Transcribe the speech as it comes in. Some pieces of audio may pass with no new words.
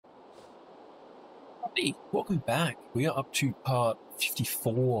Hey, welcome back. We are up to part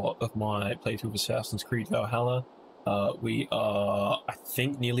 54 of my playthrough of Assassin's Creed Valhalla. We are, I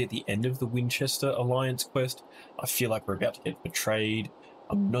think, nearly at the end of the Wincestre Alliance quest. I feel like we're about to get betrayed.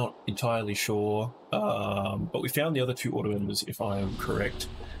 I'm not entirely sure, but we found the other two order members, if I am correct.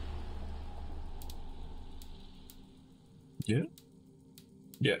 Yeah?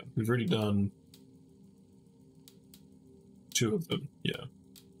 Yeah, we've already done two of them, yeah.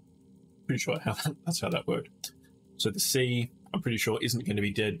 Pretty sure that's how that worked. So the C, I'm pretty sure, isn't going to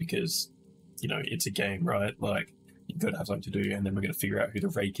be dead because, you know, it's a game, right? Like, you've got to have something to do, and then we're going to figure out who the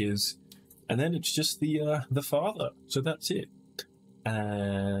rake is. And then it's just the father. So that's it.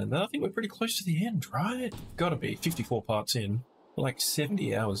 And I think we're pretty close to the end, right? Gotta be. 54 parts in. We're like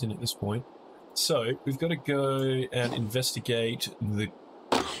 70 hours in at this point. So we've got to go and investigate the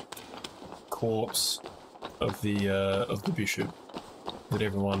corpse of the bishop that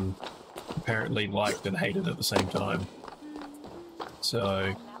everyone apparently liked and hated at the same time.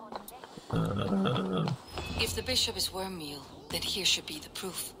 So, if the bishop is wormmeal, then here should be the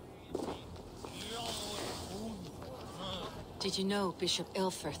proof. Did you know Bishop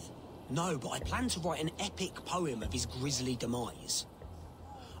Aelfirth? No, but I plan to write an epic poem of his grisly demise.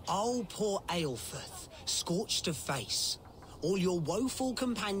 Oh, poor Aelfirth, scorched of face. All your woeful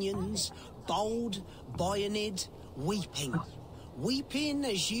companions, bold, Bionid, weeping. Weeping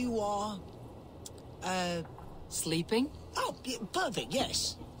as you are... Sleeping? Oh, perfect,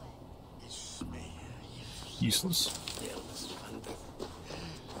 yes. useless.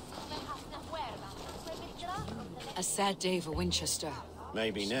 A sad day for Winchester.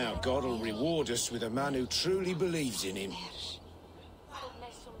 Maybe now God will reward us with a man who truly believes in him.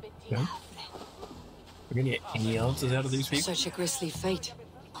 Yeah. We're going to get any answers out of these people? Such a grisly fate.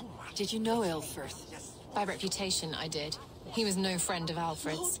 Did you know Aelfirth? By reputation, I did. He was no friend of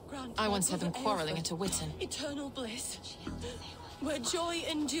Alfred's. I once had them quarrelling at a Witten. Eternal bliss, where joy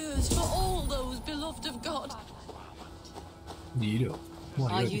endures for all those beloved of God. You do.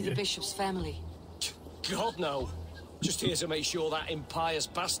 Are you the bishop's family? God, no. Just here to make sure that impious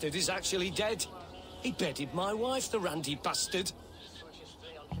bastard is actually dead. He bedded my wife, the Randvi bastard.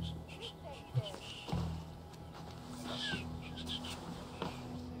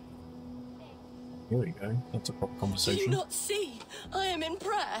 Here we go. That's a proper Do conversation. you not see? I am in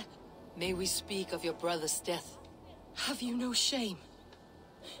prayer. May we speak of your brother's death? Have you no shame?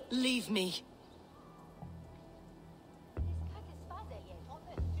 Leave me.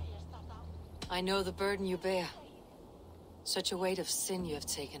 I know the burden you bear. Such a weight of sin you have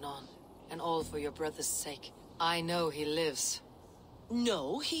taken on, and all for your brother's sake. I know he lives.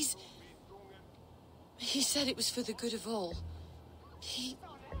 No, He said it was for the good of all.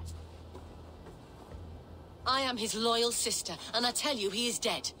 I am his loyal sister, and I tell you he is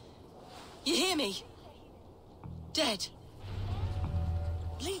dead. You hear me? Dead.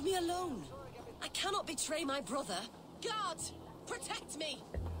 Leave me alone. I cannot betray my brother. Guards, protect me.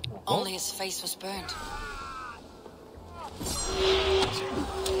 Only his face was burned.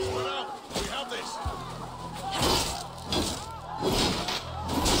 Spread out! We have this!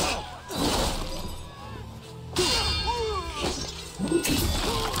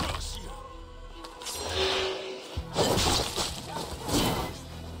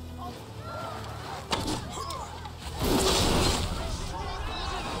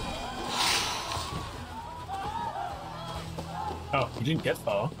 Oh, you didn't get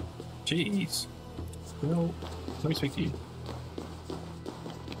far. Jeez. Well, let me speak to you.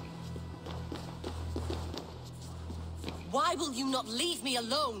 Why will you not leave me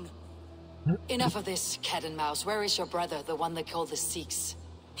alone? Enough of this, cat and mouse. Where is your brother, the one they call the Sikhs?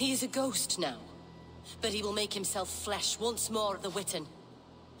 He is a ghost now, but he will make himself flesh once more at the Witten.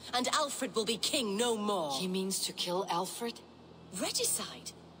 And Alfred will be king no more. He means to kill Alfred?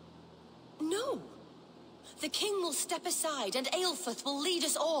 Regicide? No. The king will step aside, and Aelfirth will lead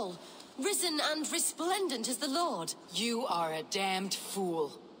us all, risen and resplendent as the Lord. You are a damned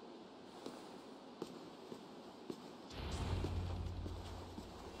fool.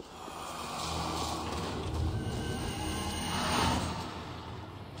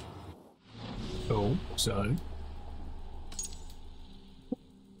 Cool. So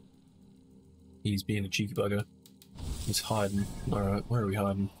he's being a cheeky bugger. He's hiding. Alright, where are we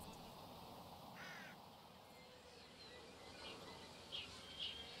hiding?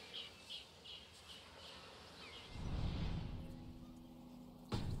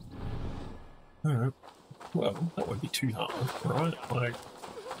 Alright. Well, that won't be too hard, right? Like,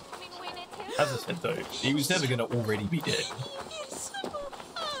 as I said though, he was never going to already be dead.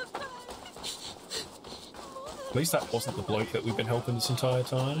 At least that wasn't the bloke that we've been helping this entire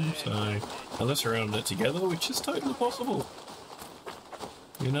time, so unless we're on it together, which is totally possible.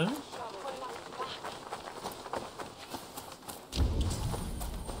 You know?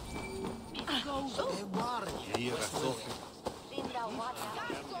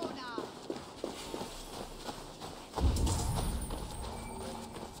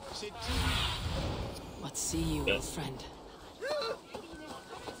 What see you, old friend?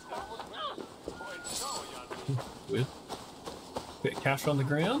 With bit of cash on the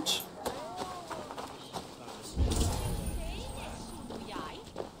ground.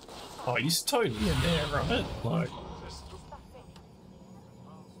 Oh, he's totally in there, right? Like,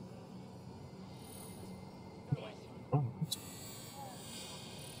 oh.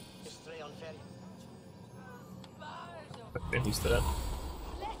 Okay, he's there.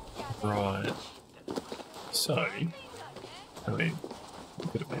 Right. So, I mean, we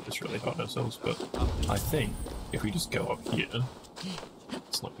could have made this really hard ourselves, but I think if we just go up here,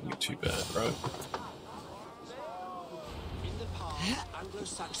 it's not going to get too bad, right?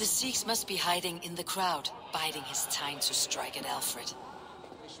 The Sikhs must be hiding in the crowd, biding his time to strike at Alfred.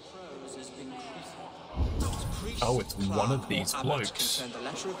 Oh, it's one of these blokes. Send a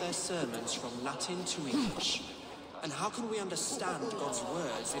letter of their sermons from Latin to English. And how can we understand God's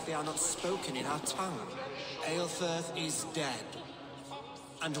words if they are not spoken in our tongue? Aelfirth is dead,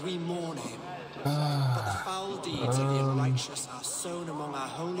 and we mourn him. But the foul deeds of the unrighteous are sown among our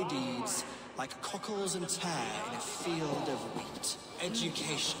holy deeds, like cockles and tare in a field of wheat.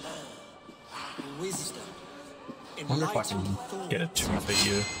 Education, wisdom, I wonder if I can get a 2 for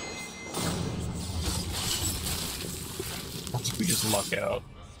you. What if we just luck out?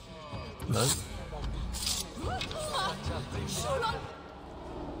 No?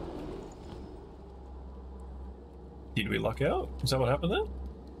 Did we luck out? Is that what happened then?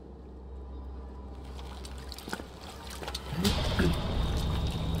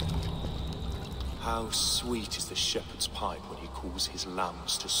 How sweet is the shepherd's pipe when he calls his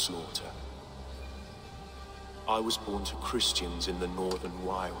lambs to slaughter. I was born to Christians in the northern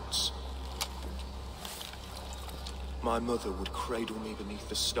wilds. My mother would cradle me beneath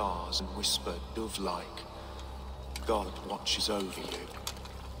the stars and whisper, dove-like, God watches over you.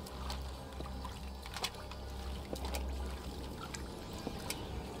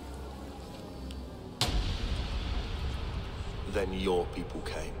 Then your people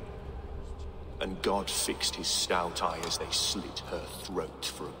came, and God fixed his stout eye as they slit her throat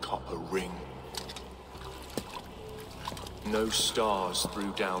for a copper ring. No stars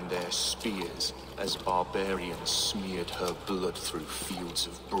threw down their spears as barbarians smeared her blood through fields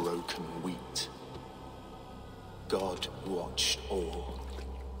of broken wheat. God watched all,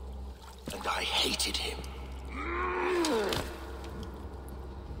 and I hated him.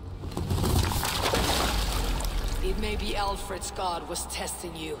 It may be Alfred's god was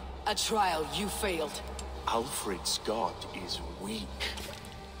testing you. A trial you failed. Alfred's god is weak.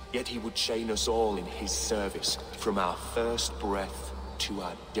 Yet he would chain us all in his service, from our first breath to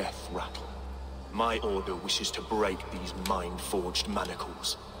our death rattle. My order wishes to break these mind-forged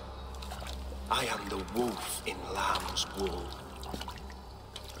manacles. I am the wolf in lamb's wool.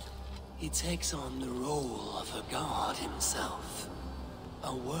 He takes on the role of a god himself.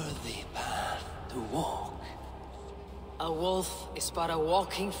 A worthy path to walk. A wolf is but a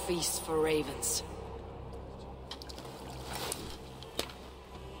walking feast for ravens.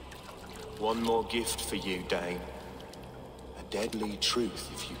 One more gift for you, Dane. A deadly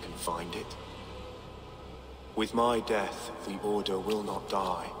truth, if you can find it. With my death, the Order will not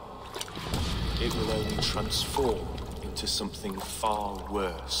die. It will only transform into something far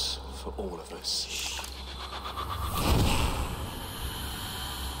worse for all of us.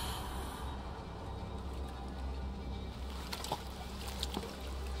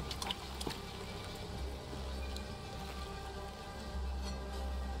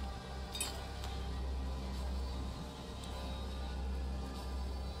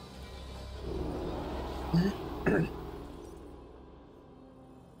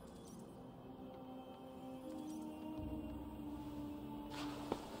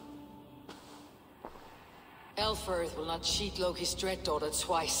 Elfirth will not cheat Loki's dread daughter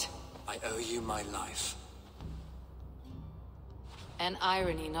twice. I owe you my life. An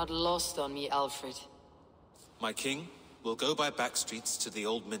irony not lost on me, Alfred. My king, we'll go by back streets to the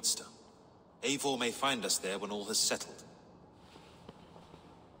old minster. Eivor may find us there when all has settled.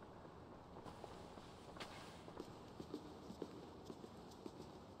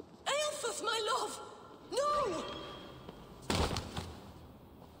 Aelfirth, my love! No!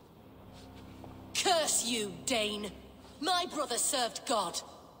 Curse you, Dane! My brother served God.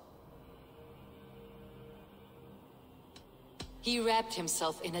 He wrapped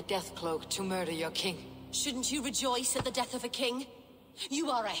himself in a death cloak to murder your king. Shouldn't you rejoice at the death of a king?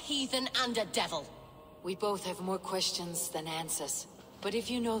 You are a heathen and a devil. We both have more questions than answers. But if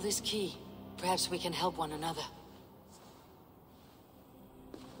you know this key, perhaps we can help one another.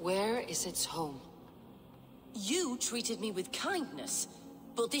 Where is its home? You treated me with kindness,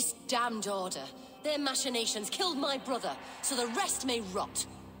 but this damned order, their machinations killed my brother, so the rest may rot.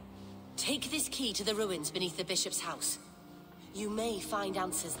 Take this key to the ruins beneath the bishop's house. You may find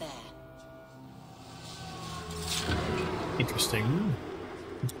answers there. Interesting.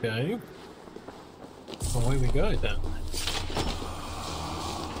 Okay. Away we go then.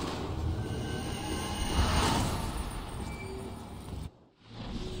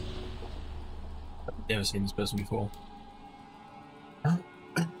 I've never seen this person before.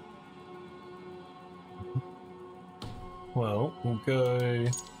 Well, we'll go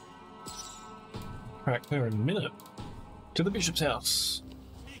crack there in a minute. To the bishop's house.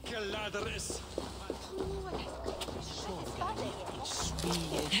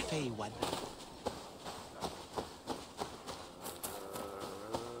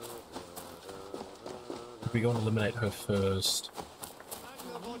 We're going to eliminate her first.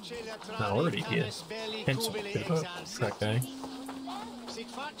 No, already here. Hence a bit of a track day.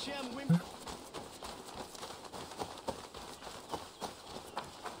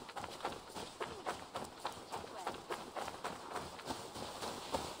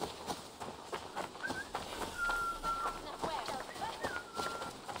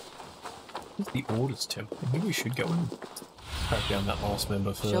 The Orders Temple. Maybe we should go and track down that last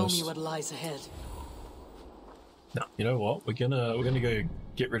member first. Show me what lies ahead. No, you know what? We're gonna go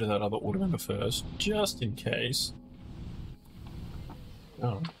get rid of that other Order member first, just in case.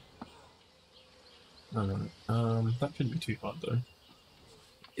 Oh. No. That shouldn't be too hard though.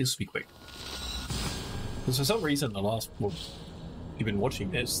 This will be quick. Because for some reason well, you've been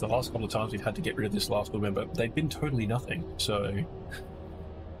watching this, the last couple of times we've had to get rid of this last Order member, they've been totally nothing, so...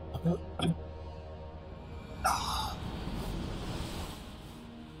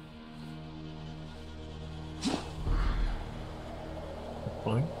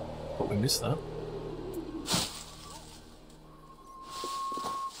 Fine, but we missed that.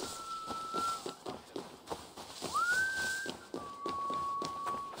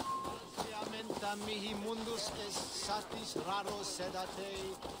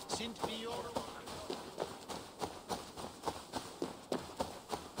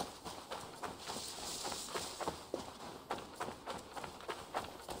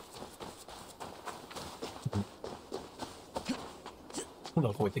 I'm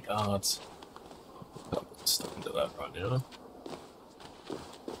gonna avoid the guards. I'm stuck into that right now.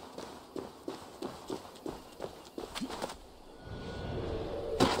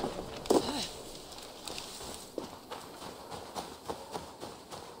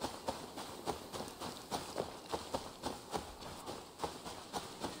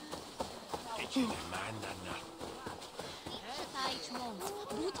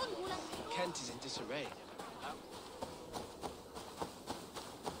 Kent is in disarray.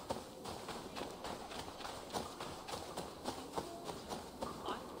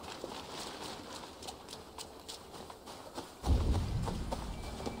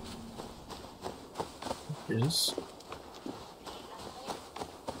 Is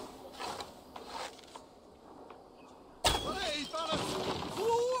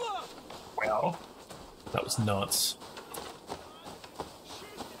wow, that was nuts.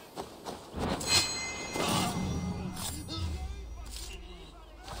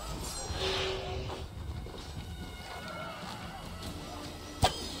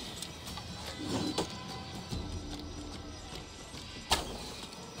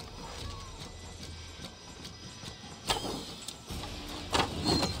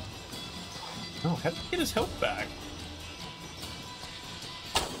 Oh, how did he get his health back?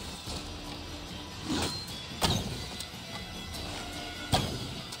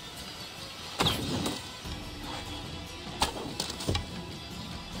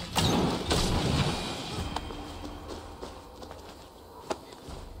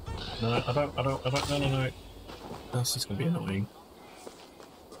 No, I don't, no. This is gonna be annoying.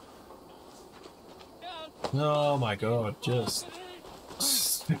 Oh my god, just...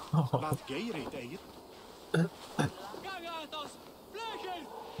 Oh.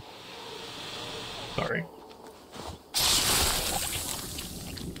 Sorry.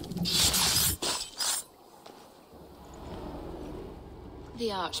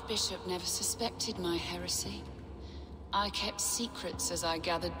 The Archbishop never suspected my heresy. I kept secrets as I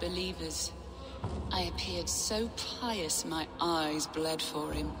gathered believers. I appeared so pious my eyes bled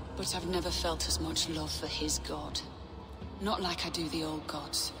for him, but I've never felt as much love for his God. Not like I do the old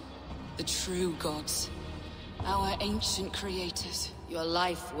gods. The true gods. Our ancient creators. Your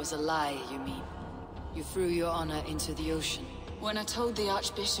life was a lie, you mean? You threw your honor into the ocean. When I told the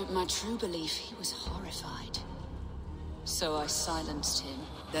Archbishop my true belief, he was horrified. So I silenced him.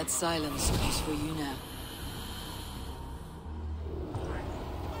 That silence is for you now.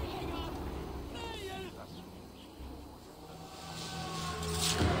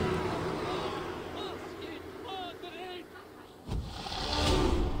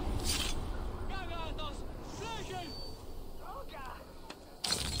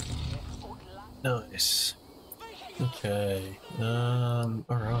 Nice. Okay.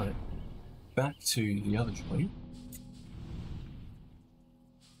 Alright. Back to the other joint.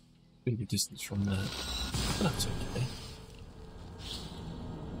 Bit of a distance from that. That's okay.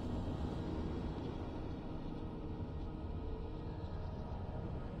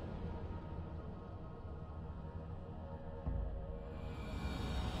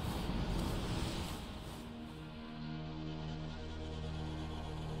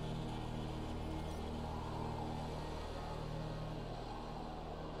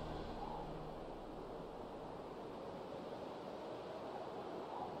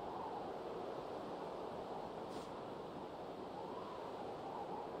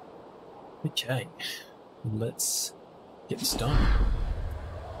 Okay, let's get this done.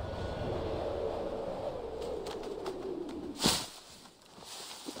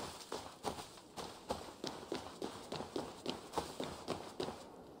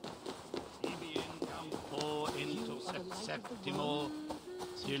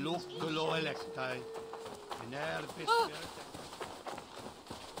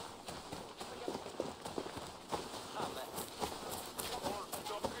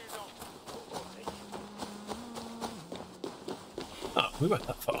 Oh, we weren't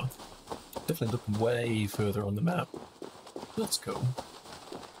that far. Definitely looking way further on the map. That's cool.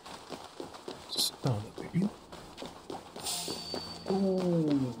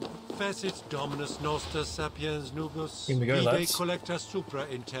 Ooh. Facit Dominus Noster Sapiens Nugus, Here we go, lads. collecta supra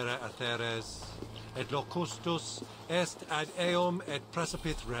in terra atheres, et locustus est ad eum et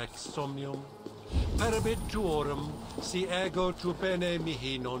precipit rex somnium, perabit tuorum, si ego tu bene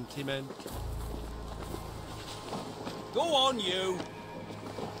mihi non timent. Go on, you!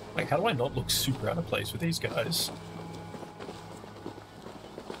 Like, how do I not look super out of place with these guys?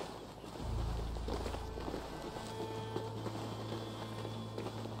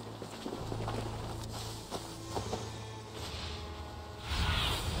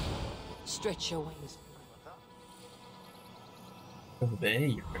 Stretch your wings. Over there,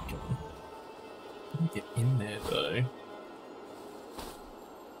 you reckon? Let me get in there, though.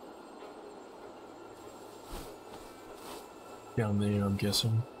 Down there, I'm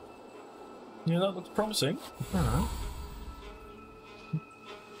guessing. Yeah, that looks promising. Alright.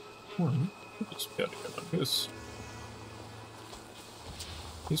 Well, we'll just be able to go like this.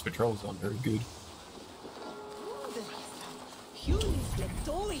 These patrols aren't very good.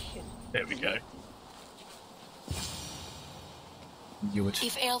 There we go. Knew it.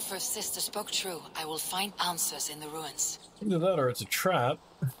 If Aelfir's sister spoke true, I will find answers in the ruins. Either that or it's a trap.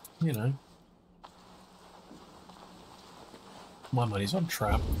 You know. My money's on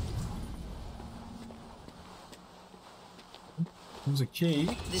trap. There's a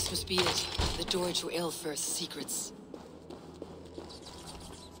key. This must be it. The door to Aelfir's secrets.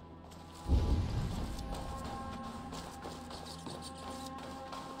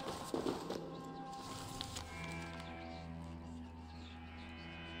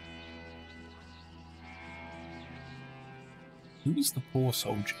 Who is the poor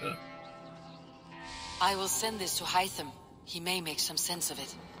soldier? I will send this to Hytham. He may make some sense of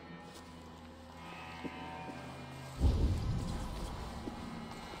it.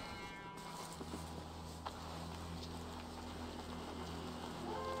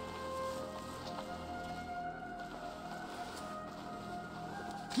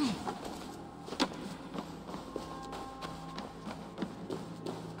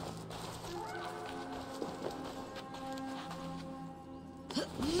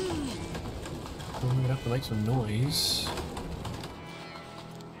 We're gonna have to make some noise.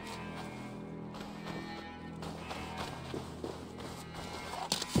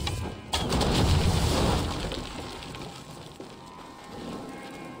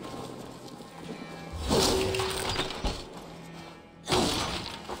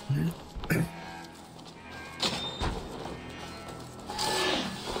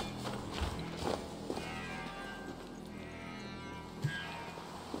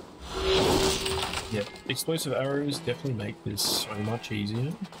 Explosive arrows definitely make this so much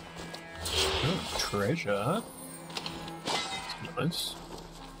easier. Oh, treasure. nice.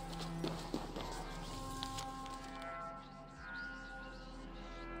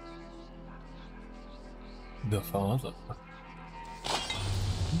 The father.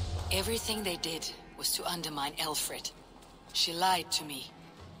 Everything they did was to undermine Alfred. She lied to me.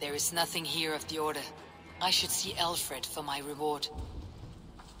 There is nothing here of the Order. I should see Alfred for my reward.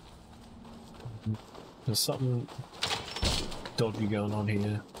 There's something dodgy going on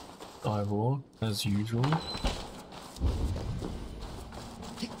here, Ivor, as usual.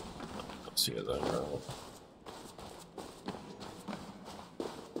 Let's see that roll.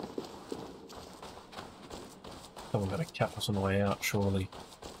 Someone got to cap us on the way out, surely.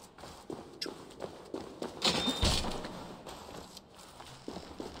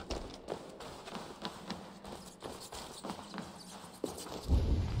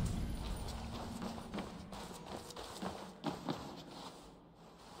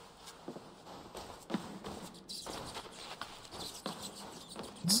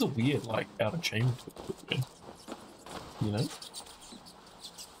 This is a weird, like, out of chamber to put in. You know?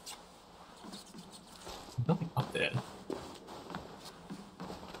 Nothing up there.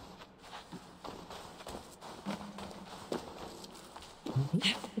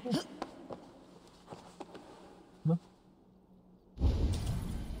 No.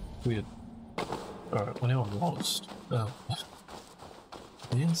 Weird. Alright, well now I'm lost. Oh.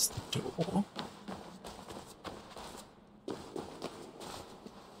 There's the door.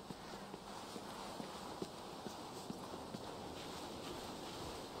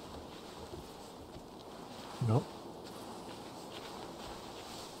 Nope.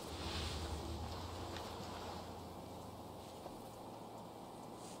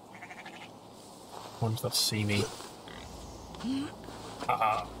 Ones that see me.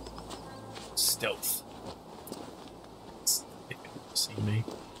 Ah, stealth. They can see me.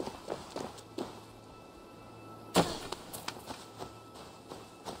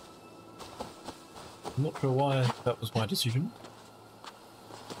 I'm not sure why that was my decision.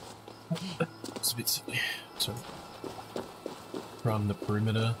 It's a bit silly. So, run the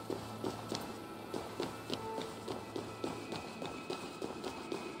perimeter.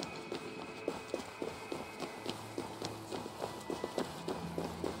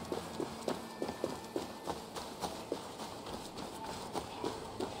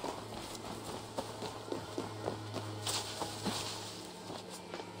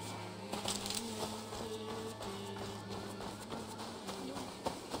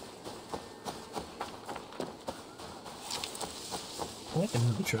 I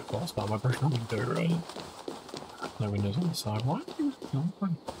like the church last time. I brushed on the dirt, right? No windows on the side. Why? No,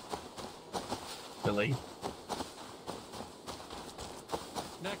 Billy.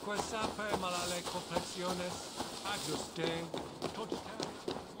 Neque sape malale complexiones, ajuste, totitare.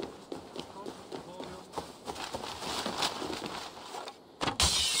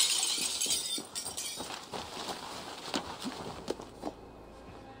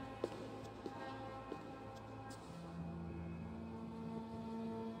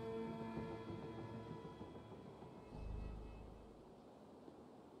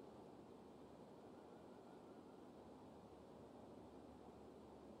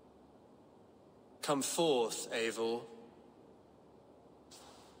 Come forth, Eivor.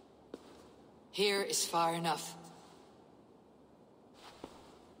 Here is far enough.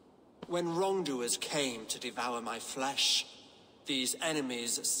 When wrongdoers came to devour my flesh, these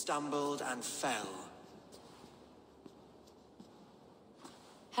enemies stumbled and fell.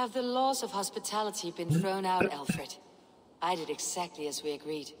 Have the laws of hospitality been thrown out, Alfred? I did exactly as we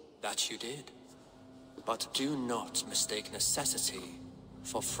agreed. That you did. But do not mistake necessity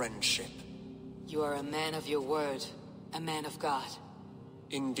for friendship. You are a man of your word, a man of God.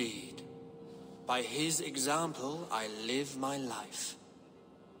 Indeed. By his example, I live my life.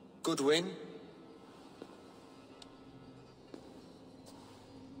 Goodwin?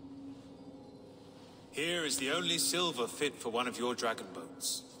 Here is the only silver fit for one of your dragon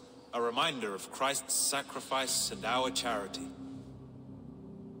boats. A reminder of Christ's sacrifice and our charity.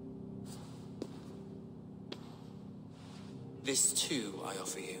 This too I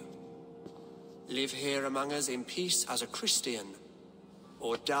offer you. Live here among us in peace as a Christian,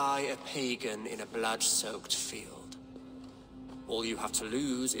 or die a pagan in a blood-soaked field. All you have to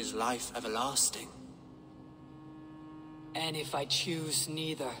lose is life everlasting. And if I choose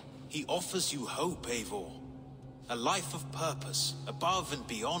neither? He offers you hope, Eivor. A life of purpose, above and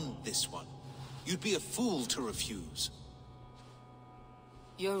beyond this one. You'd be a fool to refuse.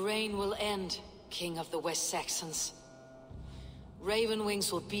 Your reign will end, King of the West Saxons. Raven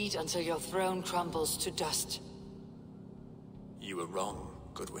wings will beat until your throne crumbles to dust. You were wrong,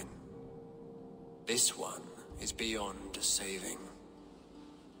 Goodwin. This one is beyond saving.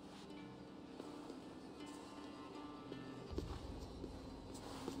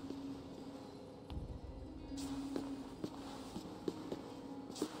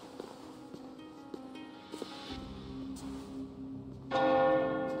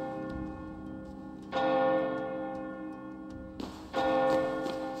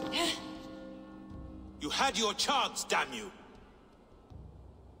 You had your chance, damn you!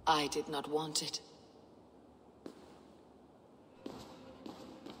 I did not want it.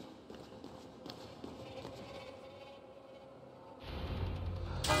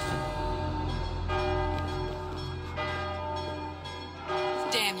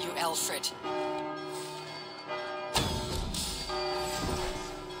 Damn you, Alfred.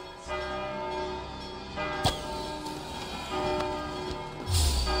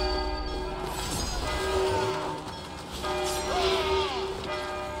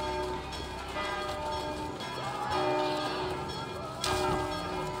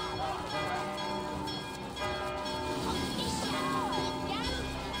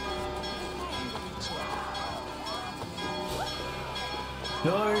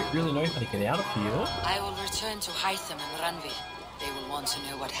 Don't really know how to get out of here. I will return to Hytham and Randvi. They will want to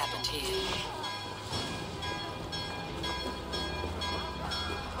know what happened here.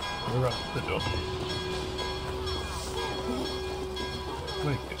 We're up the door.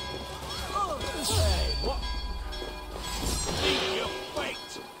 Okay. Hey, what? Leave your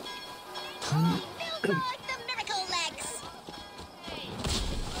fate! The miracle legs!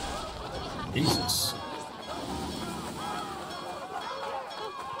 Jesus.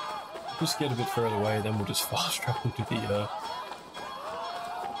 Just get a bit further away, then we'll just fast travel to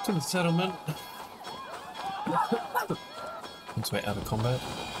the settlement. Once we're out of combat.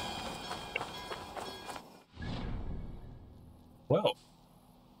 Well,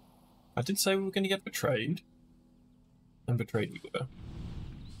 I did say we were going to get betrayed, and betrayed we were.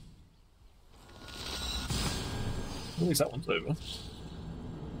 At least that one's over.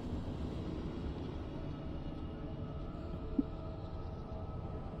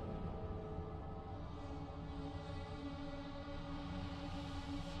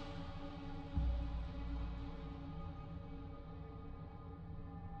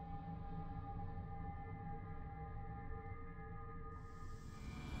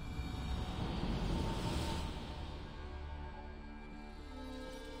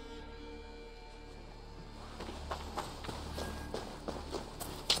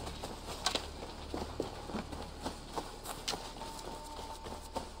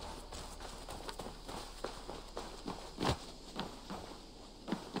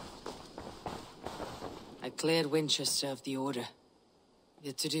 I cleared Wincestre of the Order.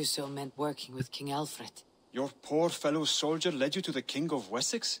 Yet to do so meant working with King Alfred. Your poor fellow soldier led you to the King of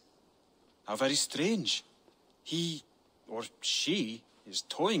Wessex? How very strange. He, or she, is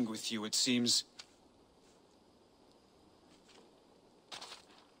toying with you, it seems.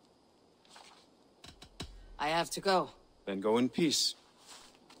 I have to go. Then go in peace.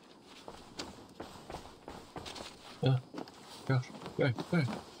 Yeah. Gosh. Go.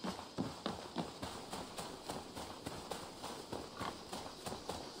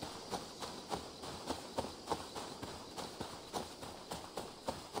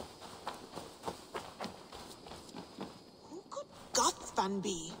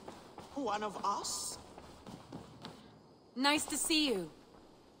 Be one of us? Nice to see you.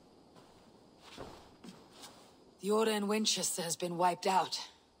 The Order in Winchester has been wiped out,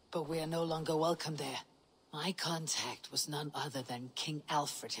 but we are no longer welcome there. My contact was none other than King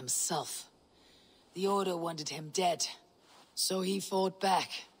Alfred himself. The Order wanted him dead, so he fought back.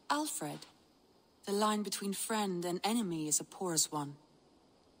 Alfred, the line between friend and enemy is a porous one.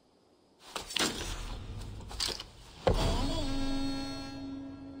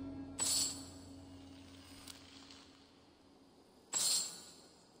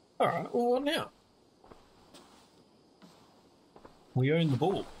 Alright, well what now? We own the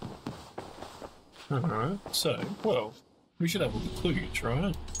ball. Alright, so, well, we should have all the clues,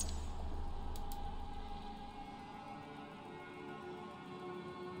 right?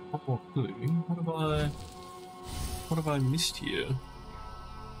 One more clue. What have I missed here?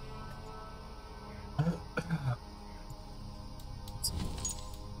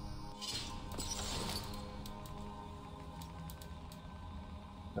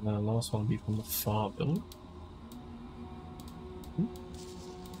 And then the last one will be from the father.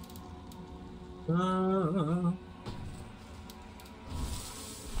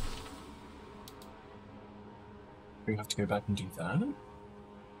 We have to go back and do that?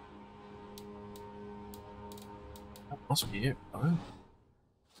 That must be it, right?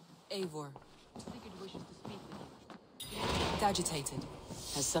 Eivor, Sigurd wishes to speak with quite agitated.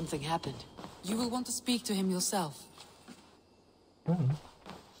 Has something happened? You will want to speak to him yourself.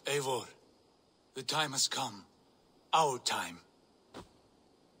 Eivor, the time has come. Our time.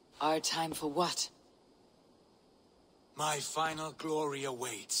 Our time for what? My final glory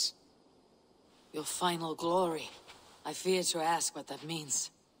awaits. Your final glory. I fear to ask what that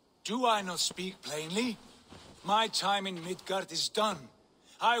means. Do I not speak plainly? My time in Midgard is done.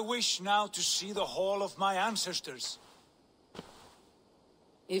 I wish now to see the hall of my ancestors.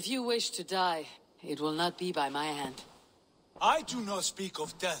 If you wish to die, it will not be by my hand. I do not speak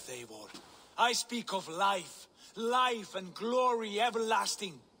of death, Eivor. I speak of life. Life and glory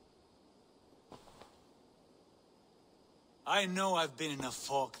everlasting. I know I've been in a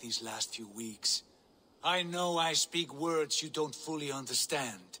fog these last few weeks. I know I speak words you don't fully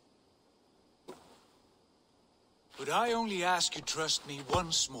understand. But I only ask you trust me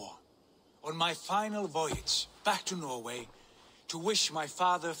once more. On my final voyage back to Norway, to wish my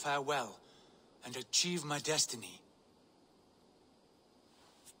father farewell and achieve my destiny.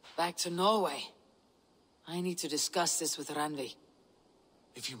 Back to Norway? I need to discuss this with Randvi.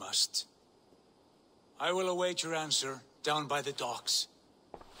 If you must. I will await your answer down by the docks.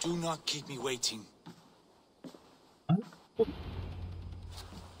 Do not keep me waiting.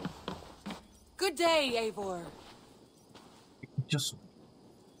 Good day, Eivor. Just...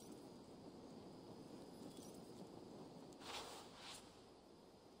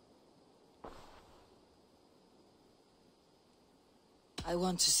 I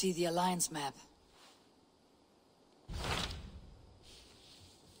want to see the Alliance map.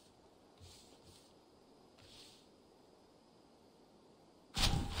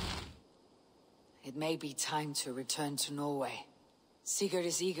 It may be time to return to Norway. Sigurd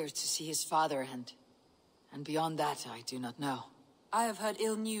is eager to see his father and beyond that I do not know. I have heard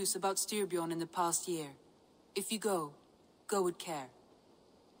ill news about Styrbjorn in the past year. If you go with care.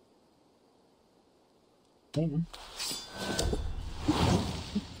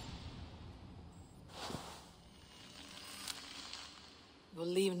 We'll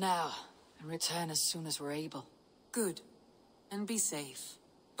leave now and return as soon as we're able. Good. And be safe.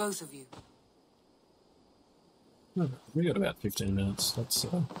 Both of you. We got about 15 minutes. Let's see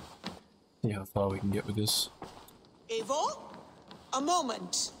how far we can get with this. Eivor? A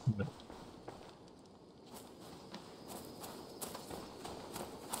moment. No.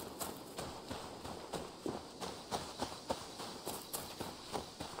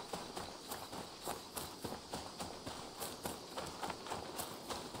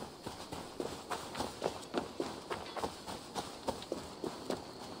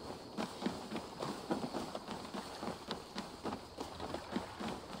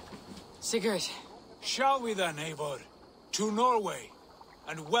 Sigurd. Shall we then, Eivor? To Norway,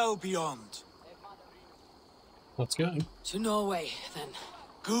 and well beyond. Let's go. To Norway, then.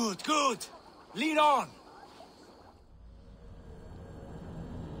 Good, good. Lead on.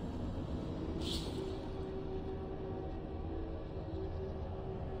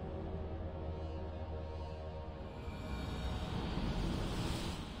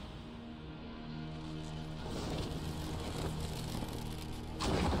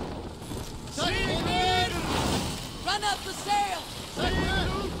 Run up the sail!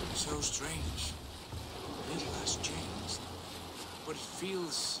 So strange. Little has changed, but it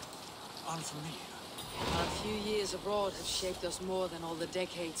feels unfamiliar. Our few years abroad have shaped us more than all the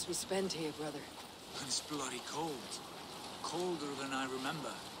decades we spent here, brother. And it's bloody cold. Colder than I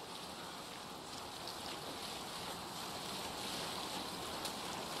remember.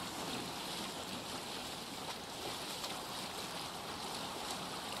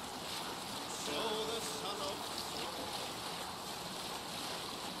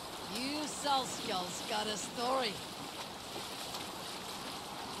 You Salskulls got a story.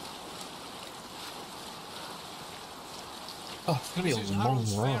 Oh, it's gonna be This is a long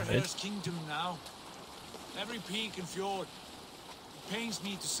Harald's ride. Fairhair's kingdom now. Every peak and fjord. It pains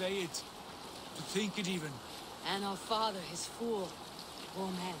me to say it, to think it even. And our father, his fool. Poor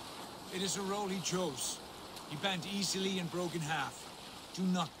man. It is a role he chose. He bent easily and broke in half. Do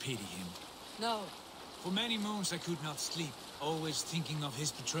not pity him. No. For many moons I could not sleep, always thinking of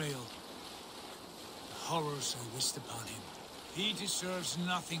his betrayal. The horrors I wished upon him. He deserves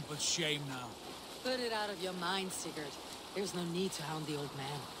nothing but shame now. Put it out of your mind, Sigurd. There's no need to hound the old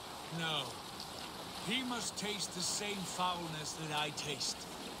man. No. He must taste the same foulness that I taste.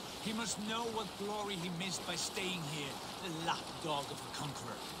 He must know what glory he missed by staying here, the lapdog of a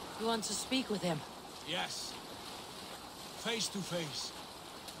conqueror. You want to speak with him? Yes. Face to face.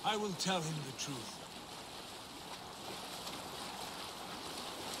 I will tell him the truth.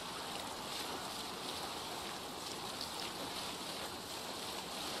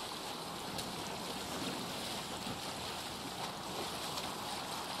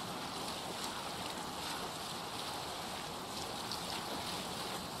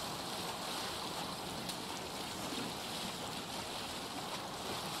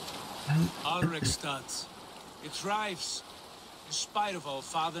 Alrekstad. It thrives. In spite of our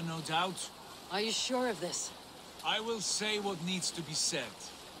father, no doubt. Are you sure of this? I will say what needs to be said.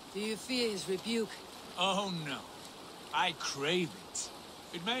 Do you fear his rebuke? Oh no. I crave it.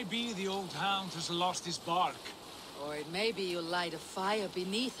 It may be the old hound has lost his bark. Or it may be you'll light a fire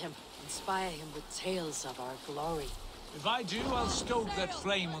beneath him, inspire him with tales of our glory. If I do, I'll stoke that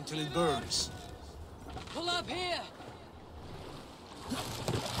flame until it burns. Pull up here!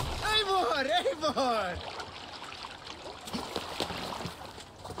 Eivor! Eivor!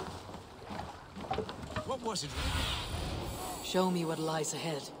 What was it? Show me what lies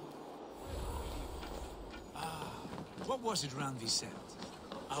ahead. What was it Randvi said?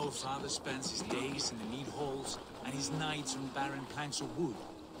 Our father spends his days in the mead halls, and his nights on barren planks of wood.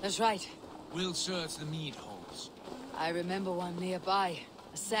 That's right. We'll search the mead halls. I remember one nearby.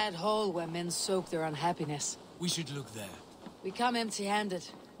 A sad hole where men soak their unhappiness. We should look there. We come empty-handed.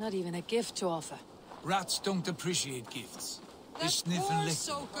 Not even a gift to offer. Rats don't appreciate gifts. They sniff and lick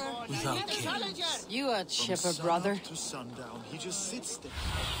without care. You a chipper, brother. To sundown, he just sits there.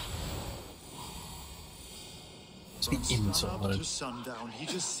 From sunup to sundown, he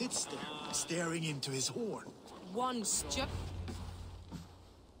just sits there, staring into his horn. One step.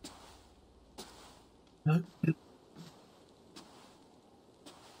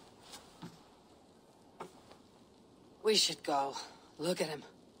 We should go. Look at him.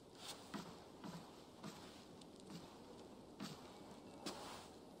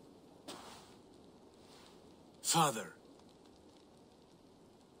 Father.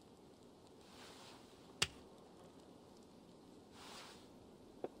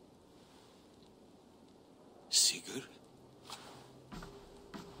 Sigurd?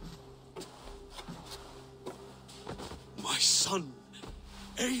 My son,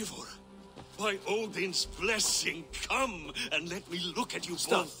 Eivor. By Odin's blessing, come and let me look at you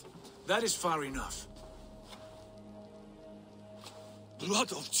both. That is far enough.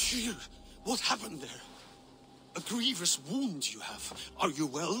 Blood of Tyr, what happened there? A grievous wound you have. Are you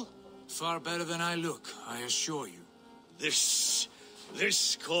well? Far better than I look, I assure you. This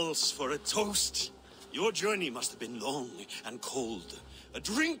calls for a toast. Your journey must have been long and cold. A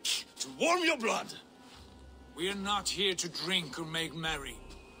drink to warm your blood. We are not here to drink or make merry.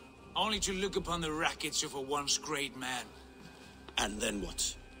 Only to look upon the wreckage of a once great man. And then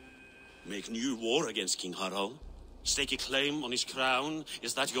what? Make new war against King Harald? Stake a claim on his crown?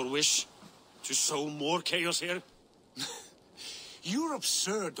 Is that your wish? To sow more chaos here? You're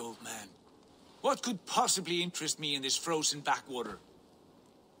absurd, old man. What could possibly interest me in this frozen backwater?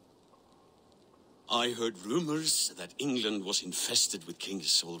 I heard rumors that England was infested with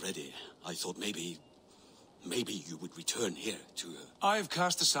kings already. I thought maybe you would return here to... I've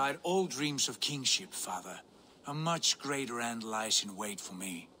cast aside all dreams of kingship, father. A much greater end lies in wait for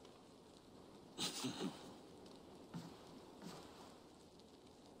me.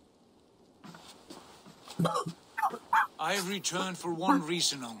 I have returned for one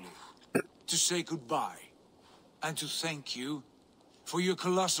reason only. To say goodbye. And to thank you for your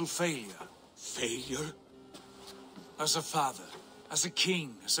colossal failure. Failure? As a father, as a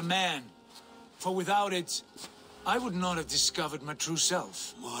king, as a man. For without it, I would not have discovered my true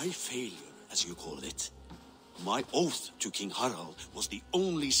self. My failure, as you call it. My oath to King Harald was the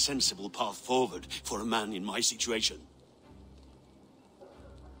only sensible path forward for a man in my situation.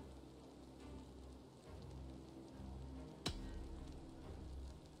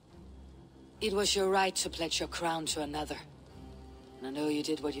 It was your right to pledge your crown to another. And I know you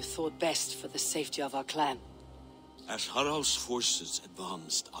did what you thought best for the safety of our clan. As Harald's forces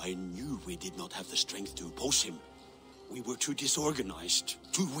advanced, I knew we did not have the strength to oppose him. We were too disorganized,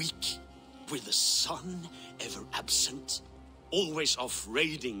 too weak. With the sun ever absent, always off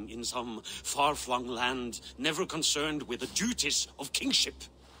raiding in some far-flung land, never concerned with the duties of kingship.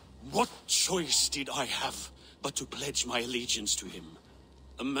 What choice did I have but to pledge my allegiance to him?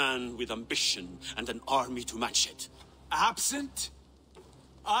 A man with ambition and an army to match it. Absent?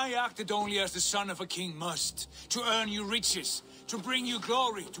 I acted only as the son of a king must, to earn you riches, to bring you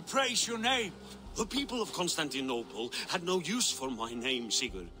glory, to praise your name. The people of Constantinople had no use for my name,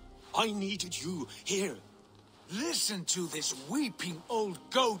 Sigurd. I needed you here. Listen to this weeping old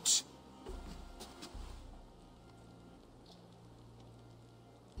goat.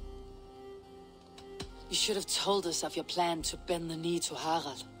 You should have told us of your plan to bend the knee to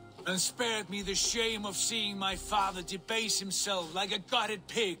Harald. And spared me the shame of seeing my father debase himself like a gutted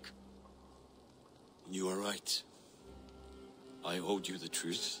pig. You are right. I owed you the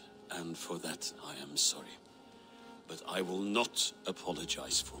truth, and for that I am sorry. But I will not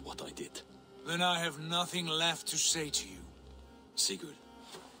apologize for what I did. Then I have nothing left to say to you. Sigurd,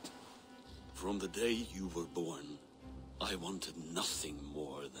 From the day you were born, I wanted nothing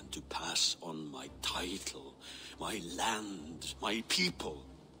more than to pass on my title, my land, my people,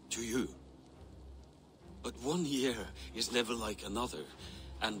 to you. But 1 year is never like another,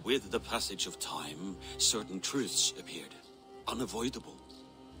 and with the passage of time, certain truths appeared, unavoidable.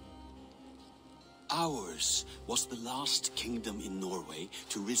 Ours was the last kingdom in Norway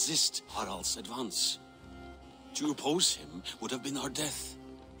to resist Harald's advance. To oppose him would have been our death.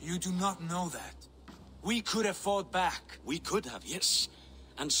 You do not know that. We could have fought back. We could have, yes,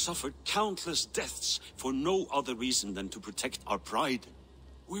 and suffered countless deaths for no other reason than to protect our pride.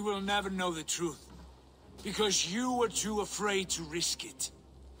 We will never know the truth, because you were too afraid to risk it.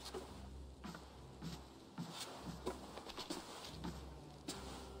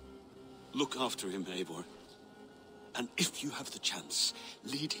 Look after him, Eivor. And if you have the chance,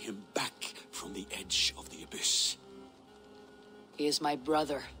 lead him back from the edge of the abyss. He is my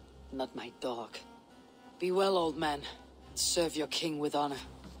brother, not my dog. Be well, old man, and serve your king with honor.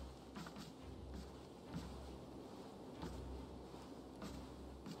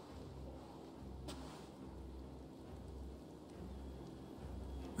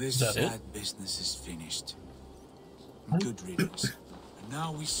 This sad business is finished. Good riddance. And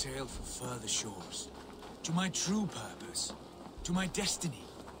now we sail for further shores. To my true purpose. To my destiny.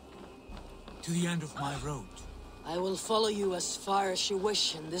 To the end of my road. I will follow you as far as you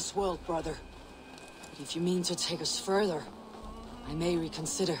wish in this world, brother. But if you mean to take us further, I may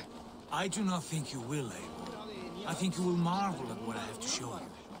reconsider. I do not think you will, Eivor. I think you will marvel at what I have to show you.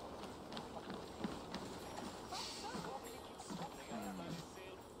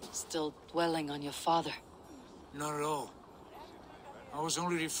 Still dwelling on your father? Not at all. I was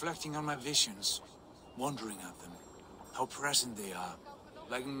only reflecting on my visions, wondering at them. How present they are,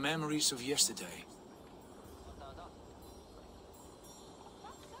 like memories of yesterday.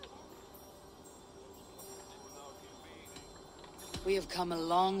 We have come a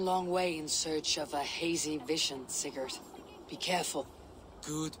long, long way in search of a hazy vision, Sigurd. Be careful.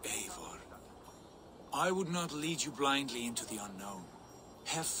 Good Eivor. I would not lead you blindly into the unknown.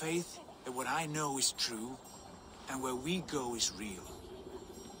 Have faith that what I know is true, and where we go is real.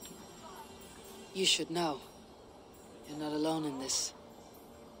 You should know. You're not alone in this.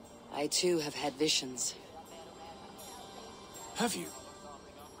 I too have had visions. Have you?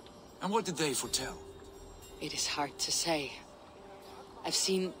 And what did they foretell? It is hard to say. I've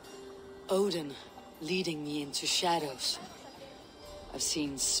seen Odin leading me into shadows. I've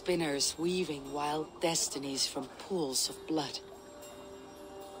seen spinners weaving wild destinies from pools of blood.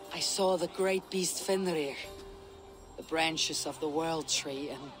 I saw the great beast Fenrir, the branches of the World Tree,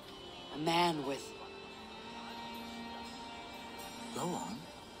 and a man with... Go on.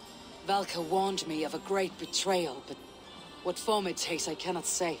 Valka warned me of a great betrayal, but what form it takes I cannot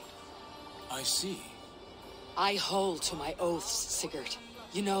say. I see. I hold to my oaths, Sigurd.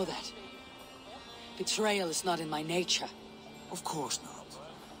 You know that. Betrayal is not in my nature. Of course not.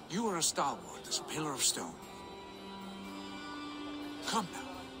 You are a stalwart as a pillar of stone. Come now.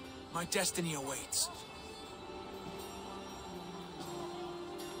 My destiny awaits.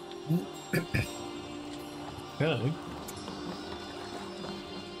 Go.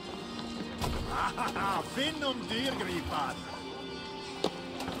 Finn om dyrgripad!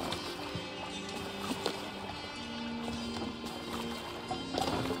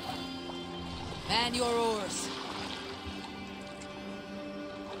 Man your oars.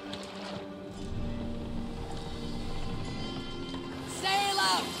 Sail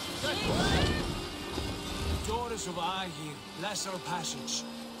out! Daughters of Aegir, bless our passage.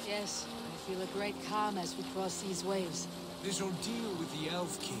 Yes, I feel a great calm as we cross these waves. This ordeal with the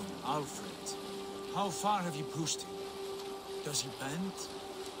Elf King, Alfred. How far have you pushed him? Does he bend?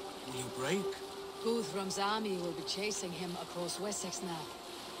 Will he break? Guthrum's army will be chasing him across Wessex now.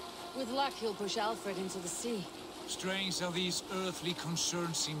 With luck, he'll push Alfred into the sea. Strange how these earthly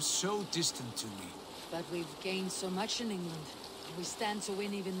concerns seem so distant to me. But we've gained so much in England, and we stand to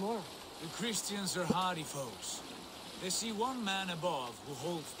win even more. The Christians are hardy foes. They see one man above who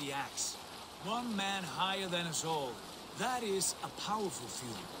holds the axe. One man higher than us all. That is a powerful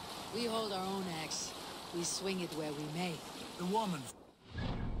feeling. We hold our own axe. We swing it where we may. The woman...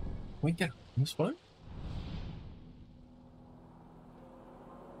 We get this one?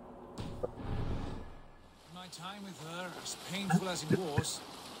 My time with her, as painful as it was,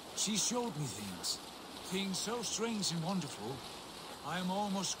 she showed me things. Things so strange and wonderful. I am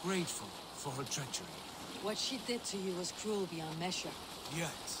almost grateful for her treachery. What she did to you was cruel beyond measure.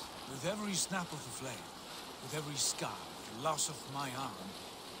 Yet, with every snap of the flame, with every scar, the loss of my arm,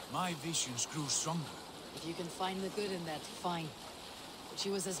 my visions grew stronger. If you can find the good in that, fine. but she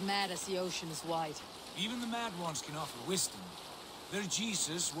was as mad as the ocean is wide. Even the mad ones can offer wisdom. Their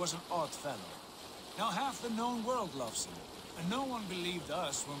Jesus was an odd fellow. Now half the known world loves him, and no one believed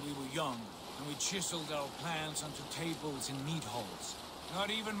us when we were young, and we chiseled our plans onto tables in meat halls. Not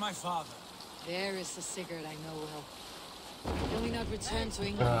even my father. There is the Sigurd I know well. Can we not return to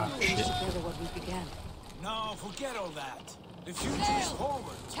England and finish together what we began? No, forget all that. The future is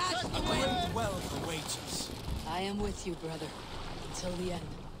forward. Catch A the great wind! wealth awaits us. I am with you, brother. Until the end.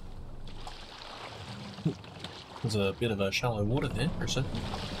 There's a bit of a shallow water there for a second.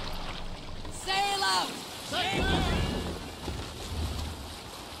 Sail out! Sail out!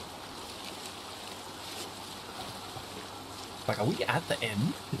 Like, are we at the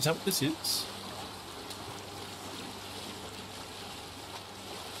end? Is that what this is?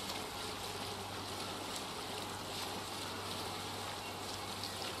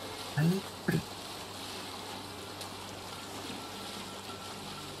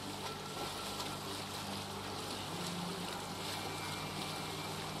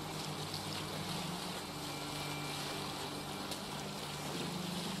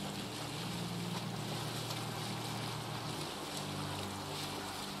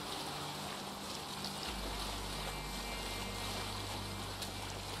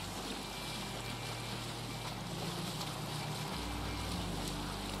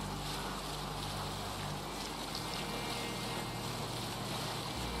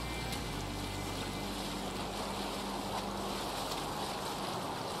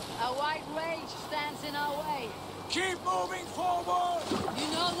 A white rage stands in our way. Keep moving forward! You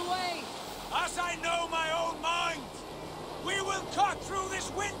know the way! As I know my own mind! We will cut through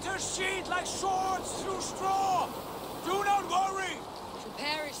this winter sheet like swords through straw! Do not worry! To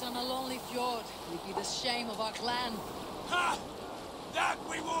perish on a lonely fjord would be the shame of our clan. Ha! That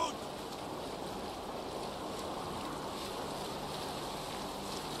we would!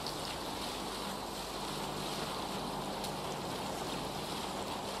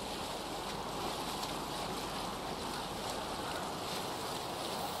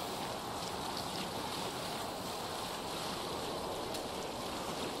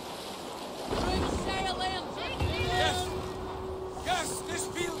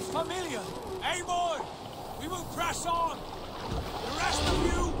 Familiar! Eivor! We will press on! The rest of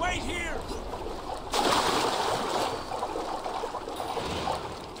you, wait here!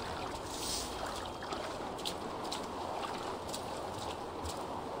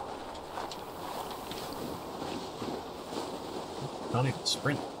 Can't even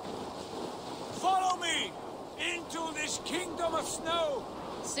sprint. Follow me! Into this kingdom of snow!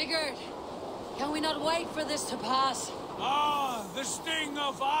 Sigurd, can we not wait for this to pass? Ah, the sting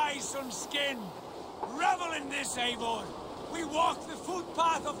of ice on skin! Revel in this, Eivor! We walk the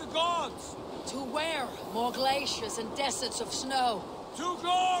footpath of the gods! To where? More glaciers and deserts of snow. To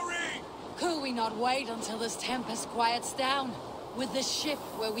glory! Could we not wait until this tempest quiets down? With this ship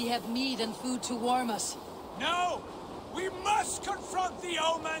where we have meat and food to warm us? No! We must confront the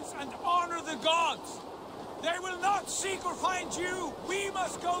omens and honor the gods! They will not seek or find you! We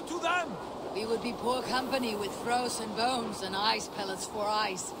must go to them! We would be poor company with frozen bones and ice pellets for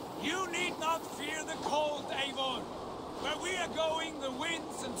eyes. You need not fear the cold, Eivor. Where we are going, the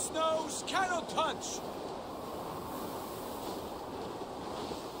winds and snows cannot touch.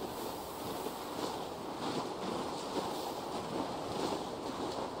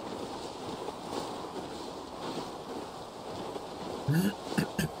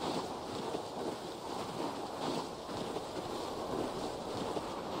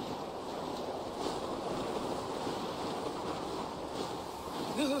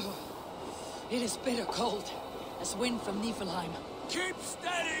 It is bitter cold, as wind from Niflheim. Keep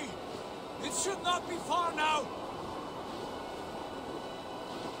steady! It should not be far now!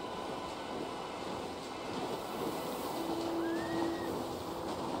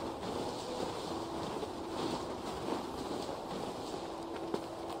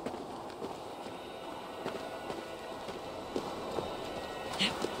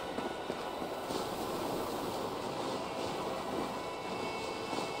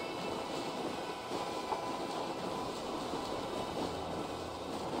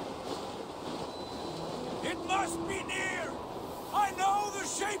 Must be near! I know the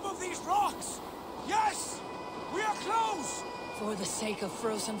shape of these rocks! Yes! We are close! For the sake of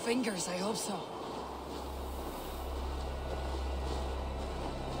frozen fingers, I hope so.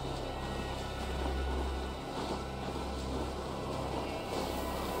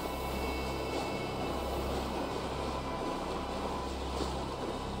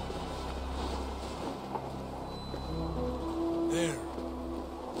 There.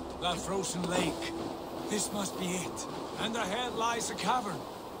 That frozen lake. This must be it. And ahead lies a cavern.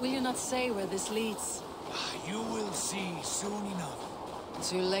 Will you not say where this leads? You will see soon enough.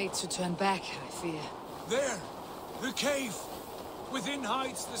 Too late to turn back, I fear. There! The cave! Within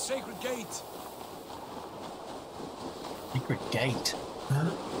hides the sacred gate. Secret gate?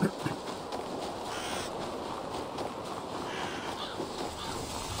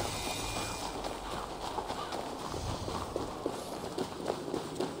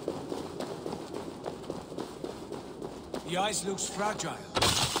 The ice looks fragile.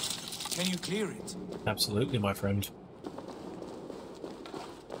 Can you clear it? Absolutely, my friend.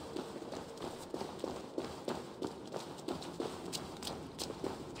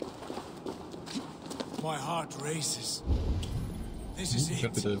 My heart races. This is Got a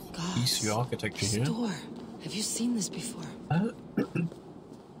bit of easy architecture here. Store. Have you seen this before?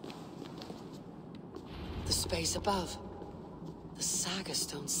 The space above. The saga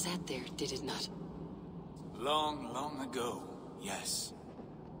stone sat there, did it not? Long, long ago, yes.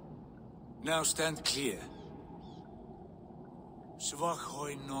 Now stand clear.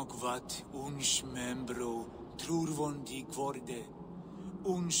 Svachoi nokvat uns membro trurvon di gvorde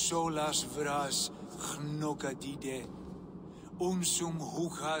un solas vras gnokadide unsum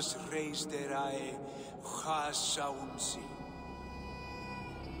huchas reisterae chasaunsi.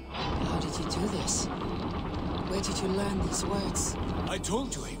 How did you do this? Where did you learn these words? I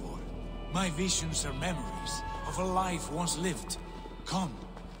told you, Eivor. My visions are memories of a life once lived. Come.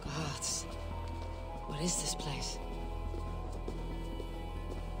 Gods. What is this place?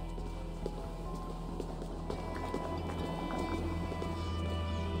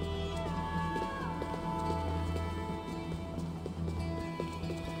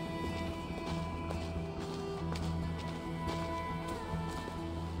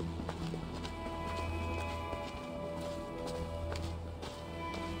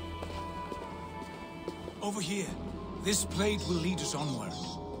 Over here. This plate will lead us onward.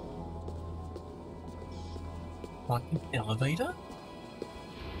 Like an elevator?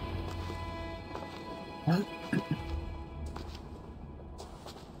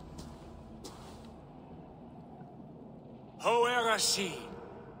 Hoerasi.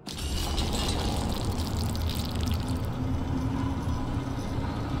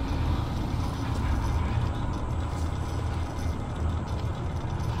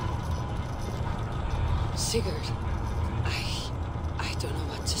 Sigurd, I don't know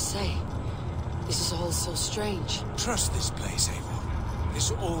what to say. This is all so strange. Trust this place, Eivor.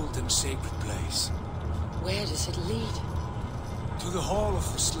 This old and sacred place. Where does it lead? To the Hall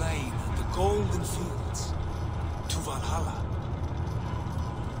of the Slain and the Golden Fields. To Valhalla.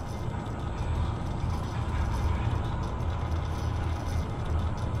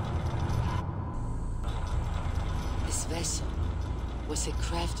 This vessel, was it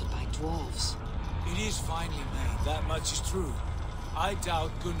crafted by dwarves? It is finely made, that much is true. I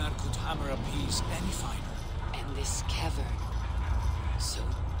doubt Gunnar could hammer a piece any finer. And this cavern, so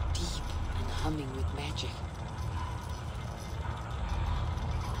deep and humming with magic.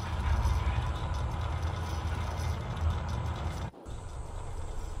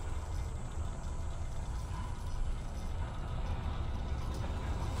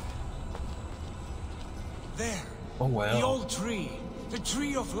 There. Oh wow. The old tree. The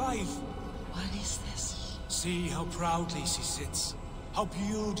tree of life. What is this? See how proudly she sits. How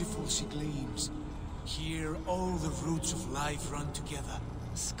beautiful she gleams. Here all the roots of life run together.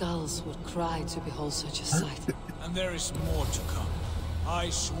 Skulls would cry to behold such a sight. And there is more to come. I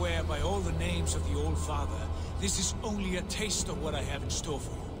swear by all the names of the Old Father, this is only a taste of what I have in store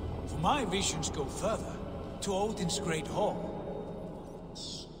for you. For my visions go further, to Odin's Great Hall.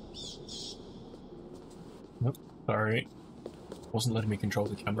 Nope, sorry. Wasn't letting me control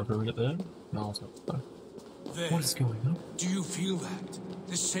the camera for a minute there. No, I was not. There. What is going on? Do you feel that?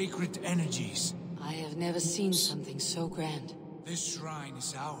 The sacred energies. I have never seen something so grand. This shrine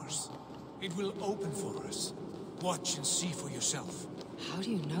is ours. It will open for us. Watch and see for yourself. How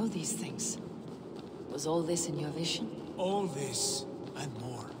do you know these things? Was all this in your vision? All this and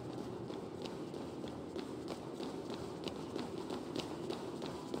more.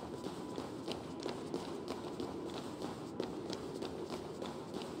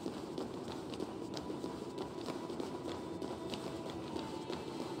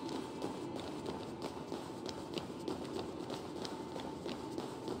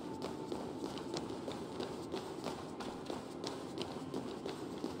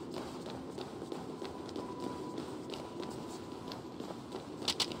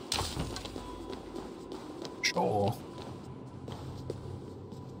 Sure.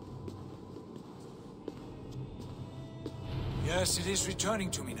 Yes, it is returning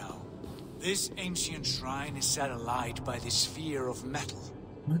to me now. This ancient shrine is set alight by the sphere of metal.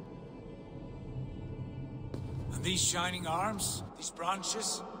 And these shining arms, these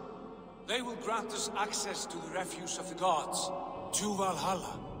branches, they will grant us access to the refuse of the gods, to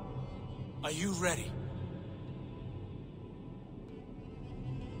Valhalla. Are you ready?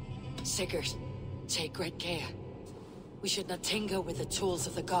 Sigurd, take great care. We should not tinker with the tools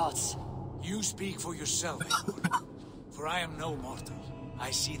of the gods. You speak for yourself, Sigurd. For I am no mortal. I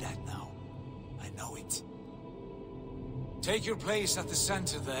see that now. I know it. Take your place at the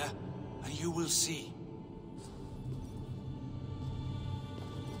center there, and you will see.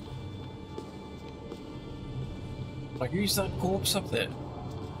 Like, who's that corpse up there?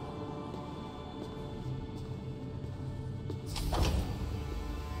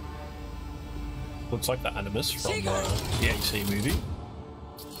 Looks like the Animus from the AC movie.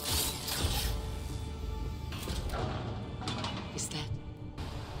 Is that?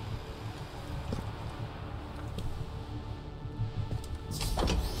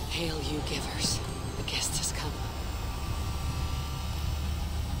 Hail, you givers. The guest has come.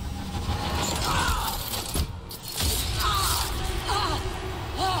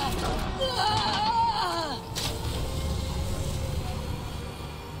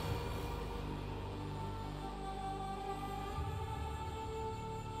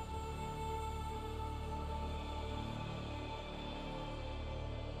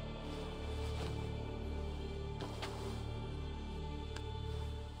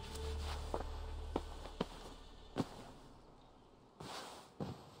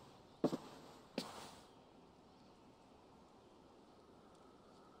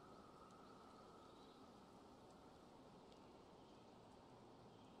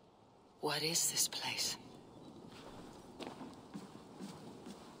 What is this place?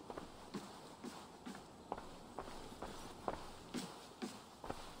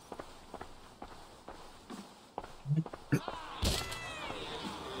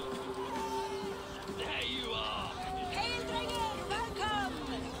 There you are! Hail, Dragon! Welcome!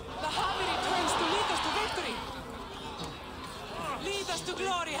 The Havi returns to lead us to victory! Lead us to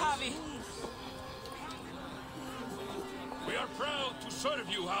glory, Havi! We are proud to serve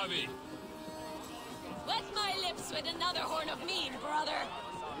you, Javi. Wet my lips with another horn of mead, brother.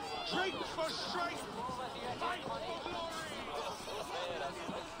 Drink for strength! Fight for glory!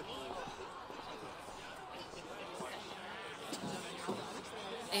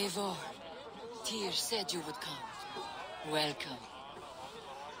 Eivor, Tyr said you would come. Welcome.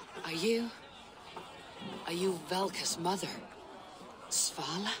 Are you Valka's mother?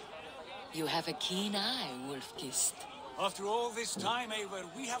 Svala? You have a keen eye, Wolfgist. After all this time, Eivor,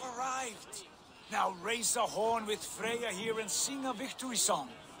 we have arrived. Now raise a horn with Freya here and sing a victory song.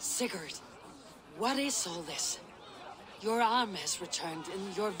 Sigurd, what is all this? Your arm has returned,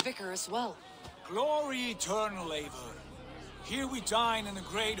 and your vicar as well. Glory eternal, Eivor. Here we dine in the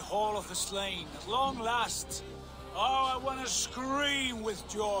great hall of the slain, at long last. Oh, I want to scream with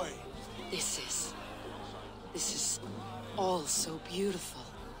joy. This is all so beautiful.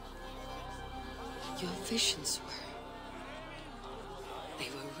 Your visions they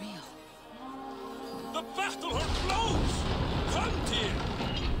were real. The battle hurt blows! Come, Tyr!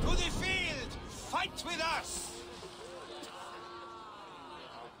 To the field! Fight with us!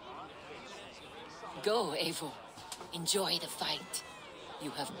 Go, Eivor. Enjoy the fight.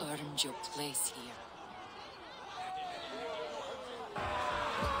 You have earned your place here.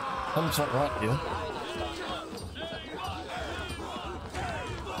 Something's not right here.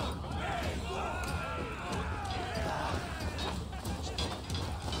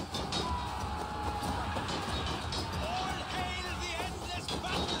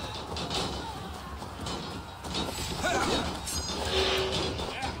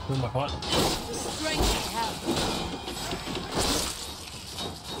 Who am I fighting? The strength I have.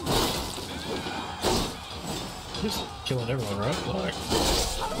 Just killing everyone, right? Like.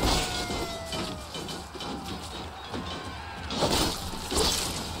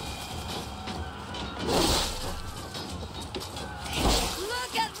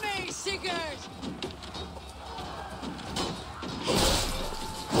 Look at me, Sigurd!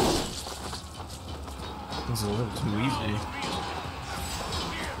 This is a little too easy.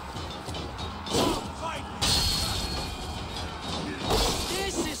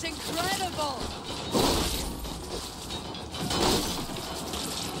 This is incredible!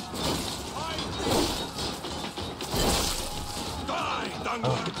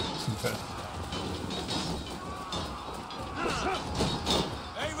 Okay.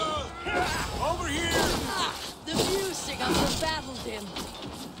 Eivor! Over here! Ah, the music of the battle din.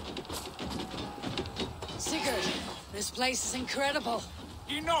 Sigurd, this place is incredible.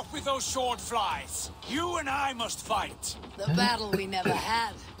 Enough with those sword flies. You and I must fight. The battle we never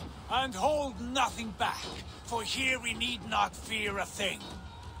had. And hold nothing back, for here we need not fear a thing.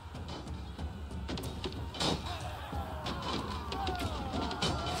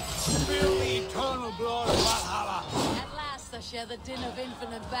 Feel the eternal blood of Valhalla. At last I share the din of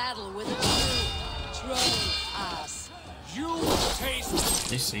infinite battle with a true troll ass. You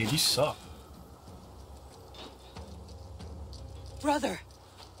taste. You see, you suck. Brother.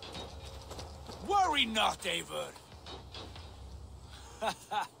 Worry not, Eivor.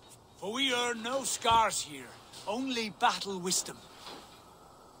 For we earn no scars here, only battle wisdom.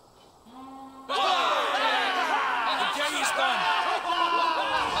 The day is done.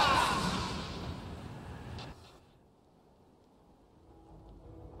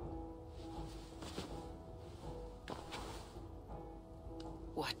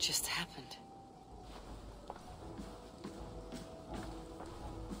 What just happened?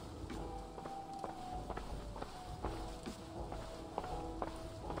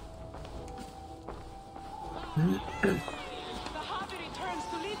 The Harvey returns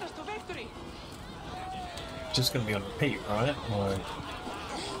to lead us to victory. Just gonna be on repeat, right? Like...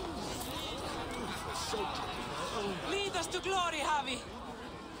 Lead us to glory, Harvey.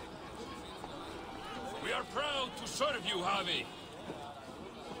 We are proud to serve you, Harvey.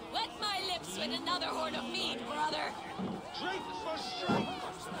 Wet my lips with another horn of mead, brother. Drink for strength.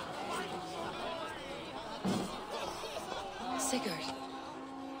 Sigurd,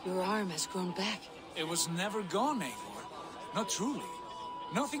 your arm has grown back. It was never gone, Eivor. Not truly.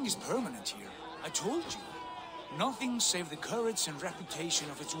 Nothing is permanent here. I told you. Nothing save the courage and reputation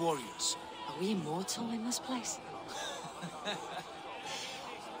of its warriors. Are we immortal in this place?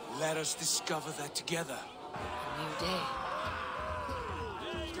 Let us discover that together. A new day.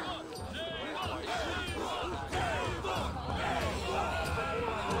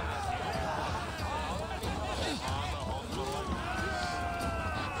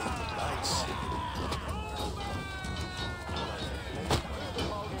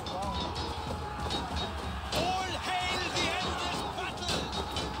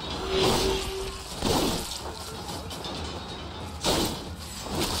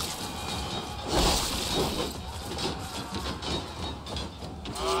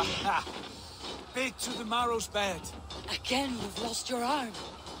 Bit to the marrow's bed. Again, you've lost your arm.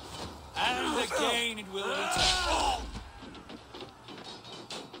 And again it will return.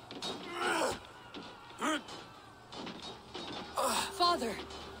 Father,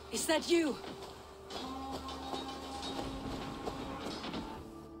 is that you?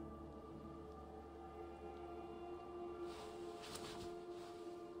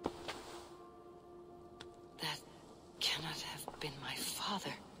 That cannot have been my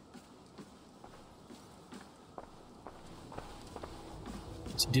father.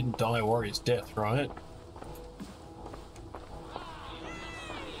 He didn't die a warrior's death, right?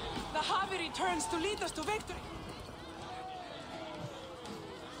 The Harvey returns to lead us to victory.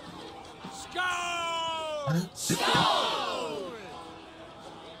 Skull!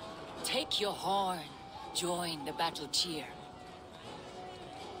 Take your horn. Join the battle cheer.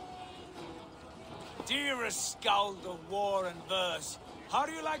 Dearest Skald of war and verse, how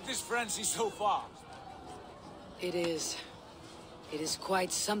do you like this frenzy so far? It is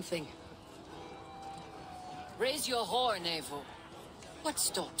quite something. Raise your horn, Eivor. What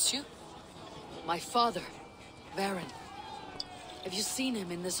stops you? My father, Varin. Have you seen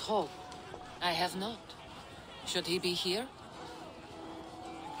him in this hall? I have not. Should he be here?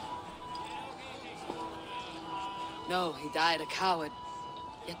 No, he died a coward.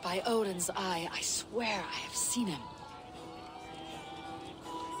 Yet by Odin's eye, I swear I have seen him.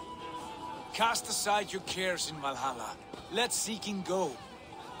 Cast aside your cares in Valhalla. Let seeking go.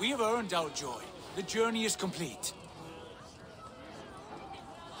 We have earned our joy. The journey is complete.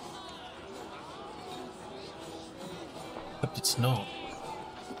 But it's not.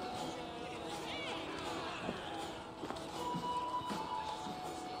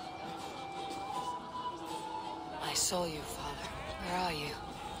 I saw you, Father. Where are you?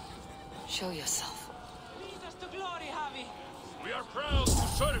 Show yourself. Lead us to glory, Harvey. We are proud to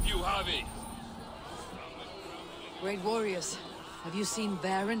serve you, Harvey. Great warriors. Have you seen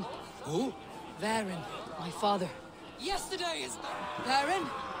Varin? Who? Varin, my father. Yesterday is... Varin?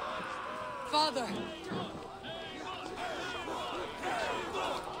 Father!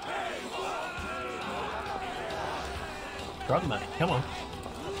 Run, mate. Come on.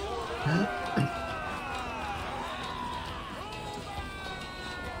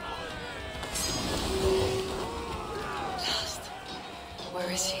 Lost.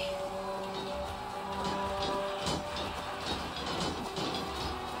 Where is he?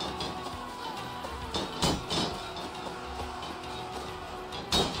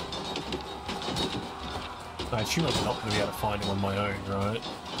 I assume I'm not going to be able to find him on my own, right?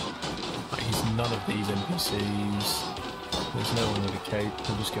 Like, he's none of these NPCs. There's no one with a cape.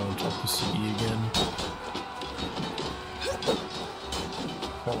 We'll just go and talk to Siggy again.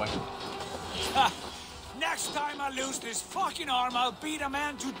 Oh, wait. Next time I lose this fucking arm, I'll beat a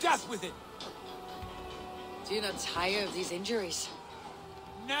man to death with it. Do you not tire of these injuries?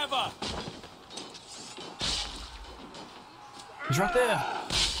 Never! He's right there!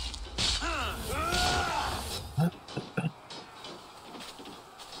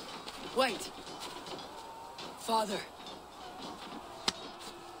 Wait! Father!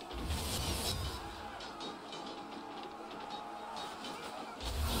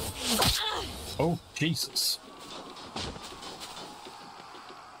 Oh, Jesus.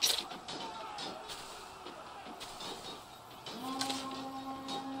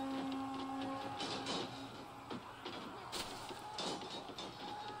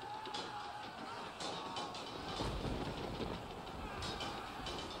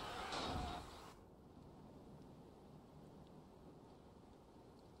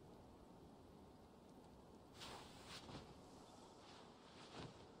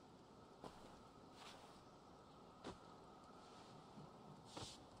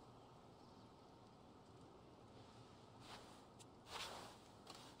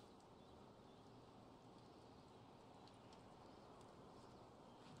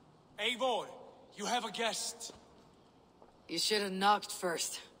 Eivor, you have a guest. You should have knocked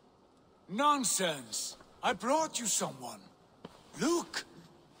first. Nonsense! I brought you someone. Look!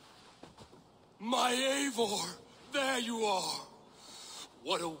 My Eivor! There you are!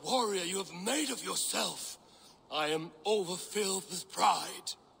 What a warrior you have made of yourself! I am overfilled with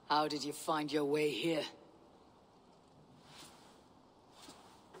pride. How did you find your way here?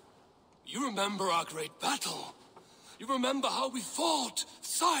 You remember our great battle? You remember how we fought,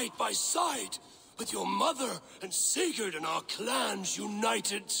 side by side, with your mother and Sigurd and our clans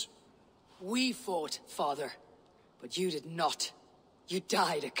united? We fought, father, but you did not. You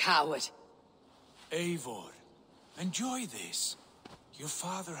died a coward. Eivor, enjoy this. Your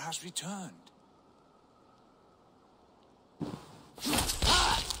father has returned.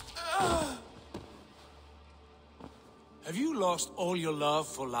 Have you lost all your love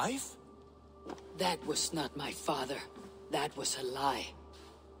for life? That was not my father. That was a lie.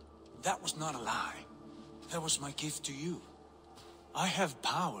 That was not a lie. That was my gift to you. I have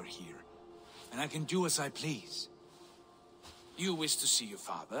power here, and I can do as I please. You wish to see your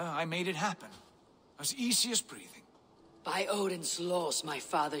father, I made it happen. As easy as breathing. By Odin's laws, my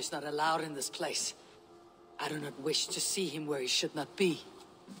father is not allowed in this place. I do not wish to see him where he should not be.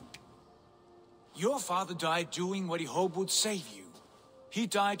 Your father died doing what he hoped would save you. He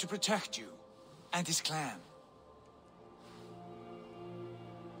died to protect you, and his clan.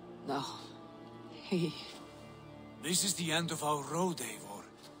 No, This is the end of our road, Eivor.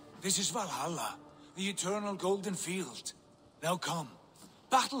 This is Valhalla, the eternal golden field. Now come,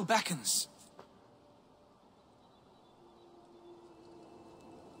 battle beckons.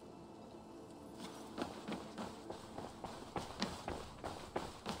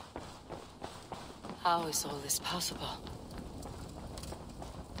 How is all this possible?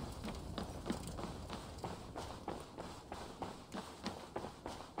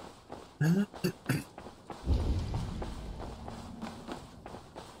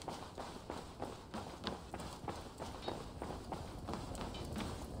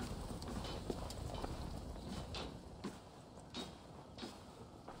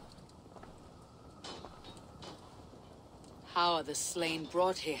 How are the slain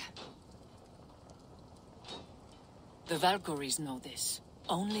brought here? The Valkyries know this.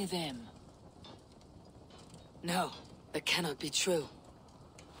 Only them. No, that cannot be true.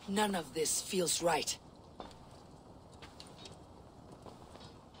 None of this feels right.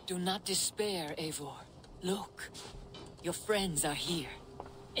 Do not despair, Eivor. Look. Your friends are here.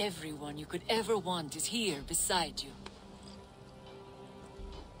 Everyone you could ever want is here beside you.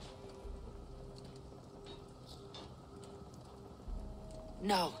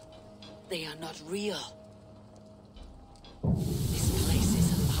 No, they are not real. This place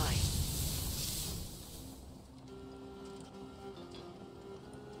is a lie.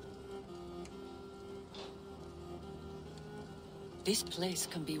 This place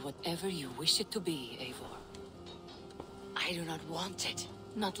can be whatever you wish it to be, Eivor. I do not want it.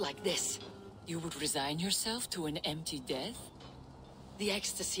 Not like this. You would resign yourself to an empty death? The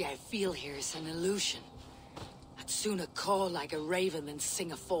ecstasy I feel here is an illusion. I'd sooner call like a raven than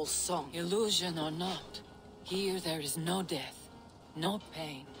sing a false song. Illusion or not, here there is no death, no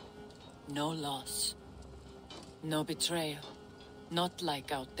pain, no loss, no betrayal, not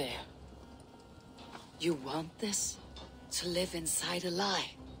like out there. You want this? To live inside a lie?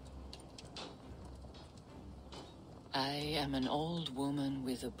 I am an old woman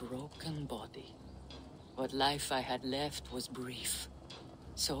with a broken body. What life I had left was brief.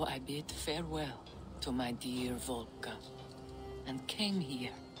 So I bid farewell to my dear Volka, and came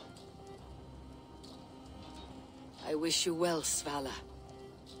here. I wish you well, Svala,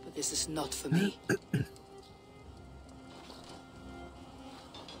 but this is not for me.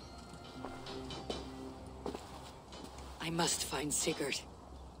 I must find Sigurd.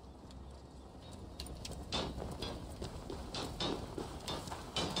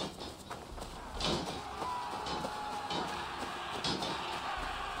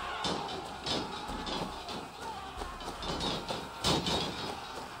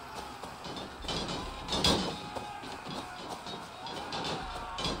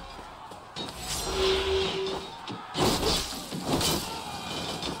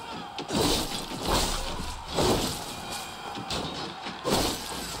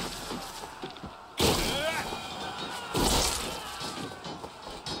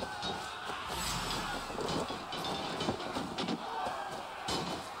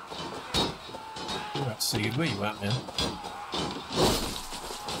 Sigurd, where you at, man?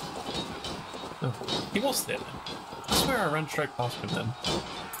 Oh, he was there then. I swear I ran straight past him then.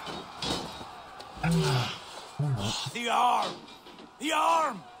 The arm! The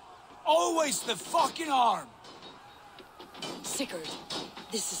arm! Always the fucking arm! Sigurd,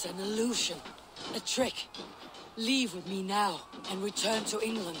 this is an illusion. A trick. Leave with me now and return to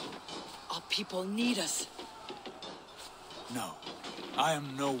England. Our people need us. No, I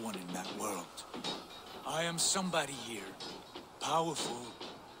am no one in that world. I am somebody here. Powerful,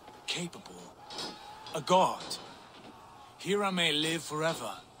 capable, a god. Here I may live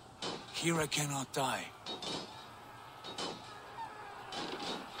forever. Here I cannot die.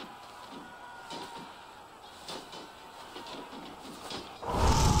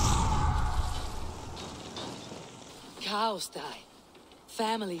 Cows die.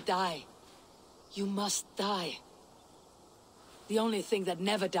 Family die. You must die. The only thing that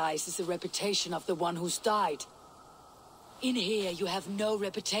never dies is the reputation of the one who's died. In here, you have no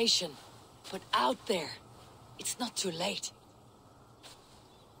reputation. But out there, it's not too late.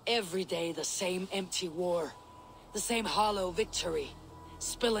 Every day, the same empty war. The same hollow victory.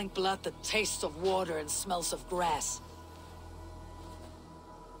 Spilling blood that tastes of water and smells of grass.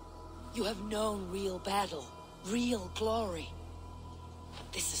 You have known real battle, real glory.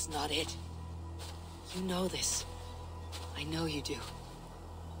 But this is not it. You know this. I know you do.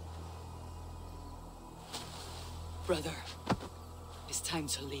 Brother, it's time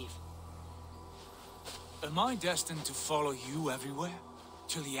to leave. Am I destined to follow you everywhere?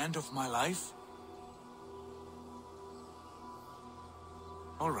 Till the end of my life?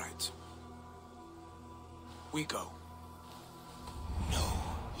 All right. We go. No,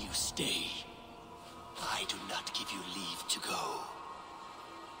 you stay. I do not give you leave to go.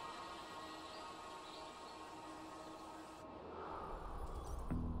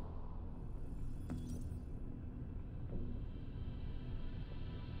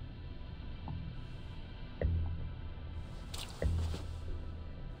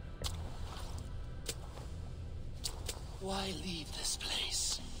 Why leave this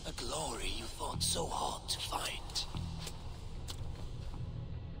place? A glory you fought so hard to find.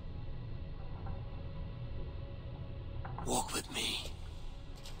 Walk with me.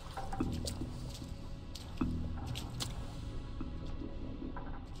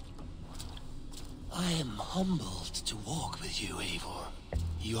 I am humbled to walk with you, Eivor.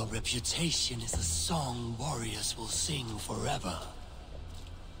 Your reputation is a song warriors will sing forever.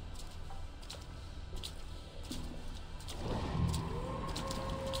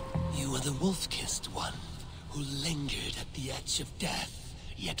 You are the wolf-kissed one, who lingered at the edge of death,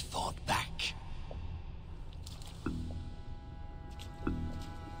 yet fought back.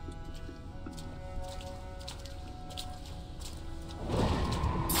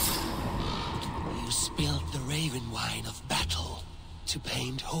 You spilled the raven wine of battle to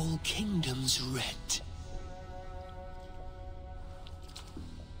paint whole kingdoms red.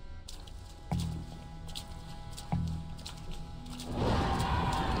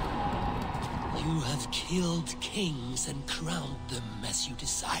 You have killed kings and crowned them as you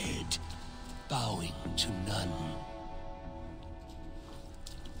desired, bowing to none.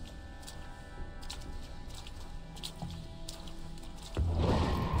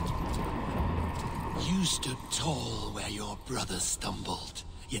 You stood tall where your brother stumbled,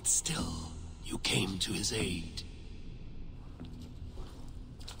 yet still you came to his aid.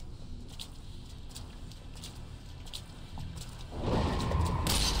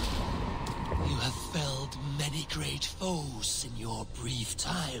 You have felled killed many great foes in your brief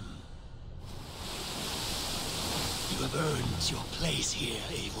time. You have earned your place here,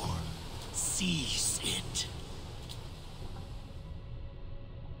 Eivor. Seize it.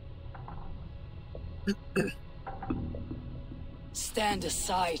 Stand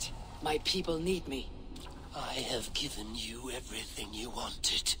aside. My people need me. I have given you everything you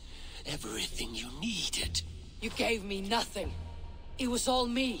wanted. Everything you needed. You gave me nothing. It was all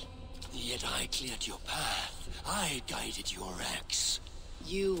me. Yet I cleared your path. I guided your axe.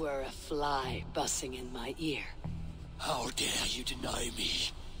 You were a fly buzzing in my ear. How dare you deny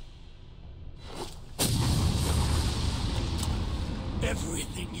me?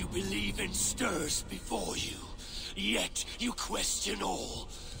 Everything you believe in stirs before you. Yet you question all.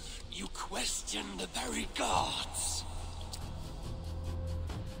 You question the very gods.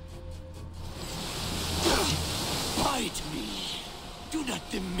 Fight me. Do not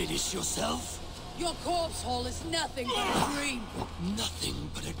diminish yourself. Your corpse hole is nothing but a dream. Nothing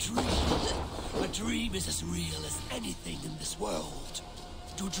but a dream. A dream is as real as anything in this world.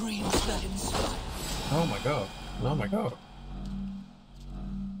 Do dreams not inspire? Oh my god. Oh my god.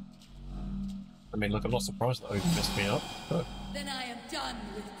 I mean, look, I'm not surprised that Odin messed me up, but... Then I am done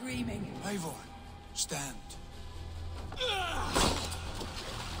with dreaming. Eivor, stand.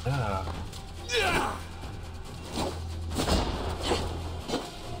 Ah.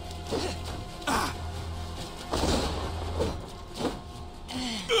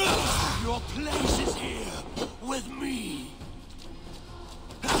 Your place is here, with me.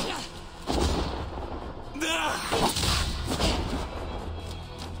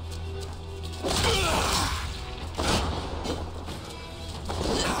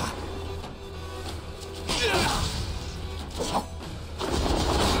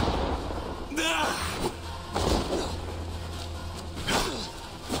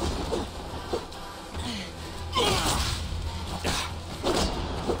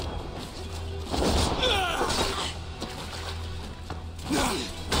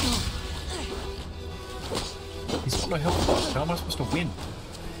 He's got no health. How am I supposed to win?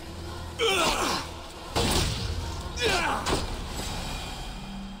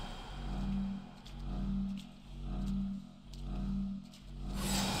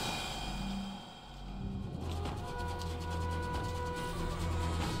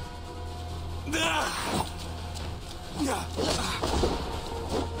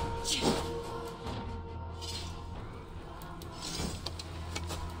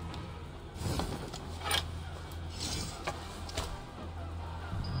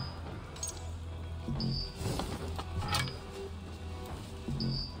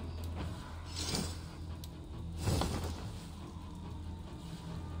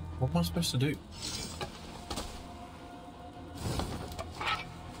 What am I supposed to do?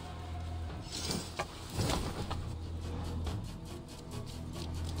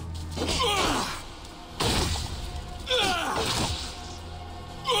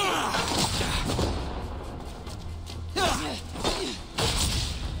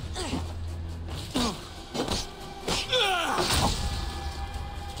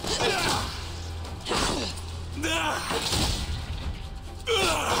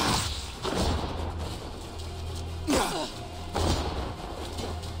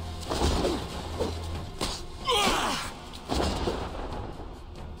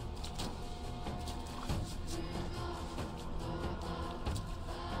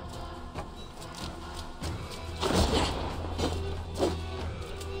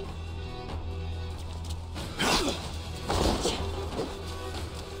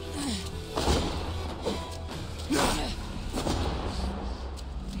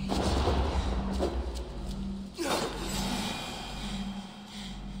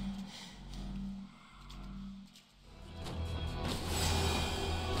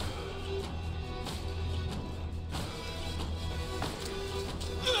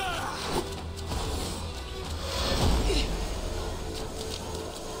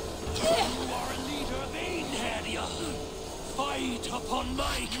 Upon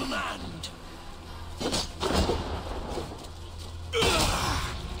my command.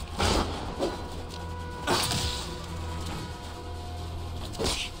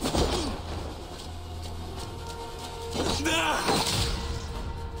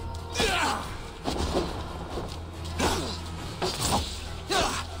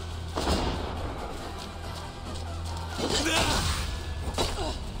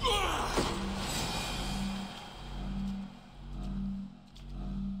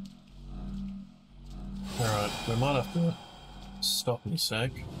 Alright, we might have to stop in a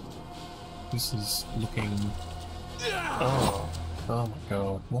sec. This is looking... Oh my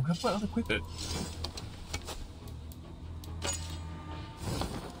god. Well, how about I unequip it?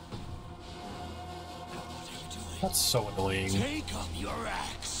 That's so annoying. Take up your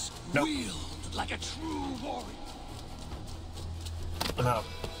axe. Nope. Wield like a true warrior. No.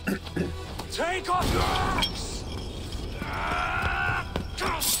 Take off your axe!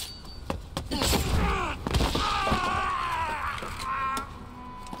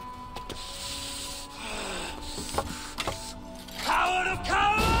 Coward of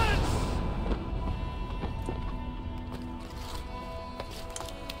cowards!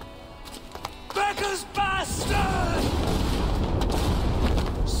 Becca's bastard!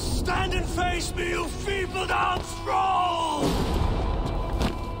 Stand and face me, you feeble-down thrall!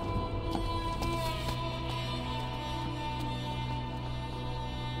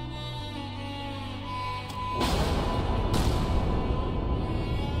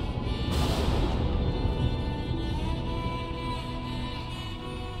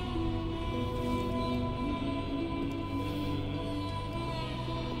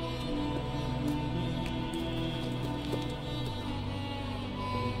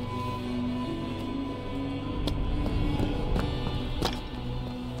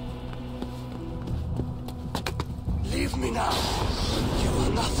 Leave me now. You are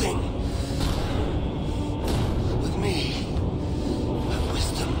nothing. With me, have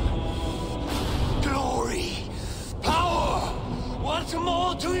wisdom, glory, power. What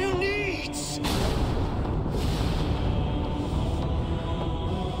more do you need?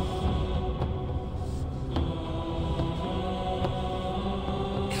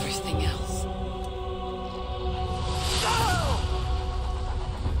 Everything else.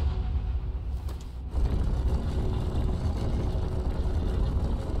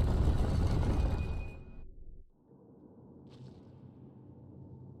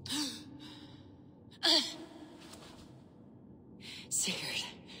 Sigurd,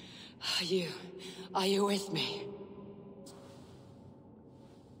 are you with me?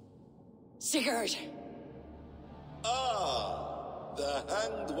 Sigurd! Ah, the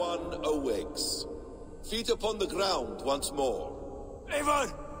hanged one awakes. Feet upon the ground once more.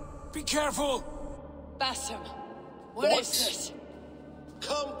 Eivor, be careful! Basim, what is this?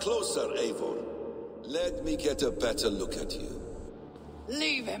 Come closer, Eivor. Let me get a better look at you.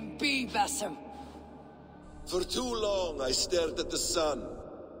 Leave him be, Basim. For too long I stared at the sun.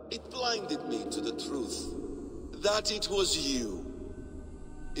 It blinded me to the truth. That it was you.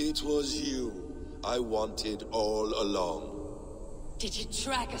 It was you I wanted all along. Did you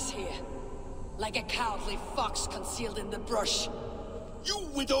track us here? Like a cowardly fox concealed in the brush? You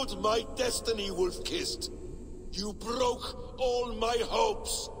widowed my destiny, wolf-kissed. You broke all my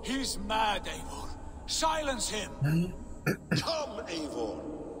hopes. He's mad, Eivor. Silence him! Come, Eivor.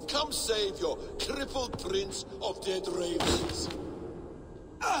 Come save your crippled prince of dead ravens.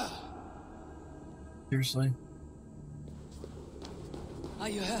 Seriously? Are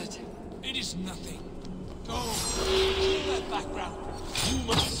you hurt? It is nothing. Go. Kill that background. You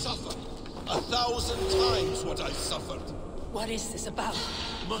must suffer 1,000 times what I suffered. What is this about?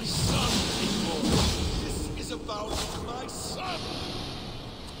 My son, Eivor. This is about my son.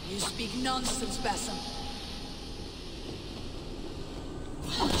 You speak nonsense, Basim.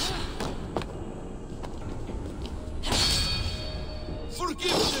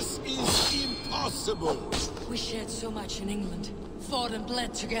 Forgiveness is impossible. We shared so much in England. Fought and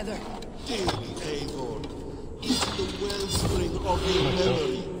bled together. Dearly, Eivor. It's the wellspring of your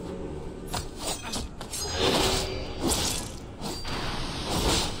memory.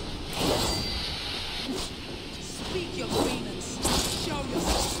 Speak your grievance. Show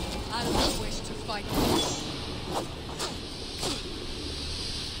yourself. I don't wish to fight you.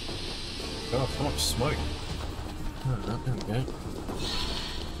 Oh, so much smoke. Oh, there we go.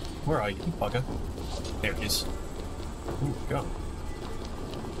 Where are you, bugger? There it is. Ooh, go.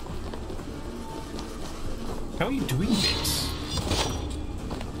 How are you doing this?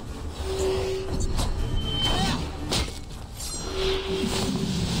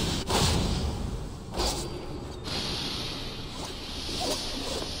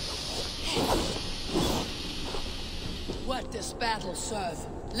 What does battle serve?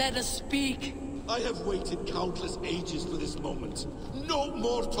 Let us speak. I have waited countless ages for this moment. No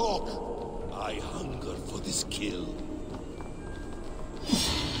more talk. I hunger for this kill.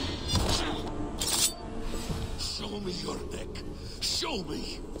 Show me your neck. Show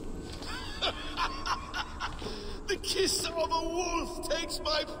me. The kiss of a wolf takes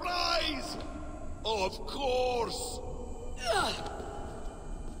my prize. Of course.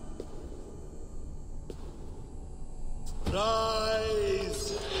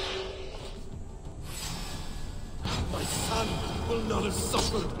 Rise. My son will not have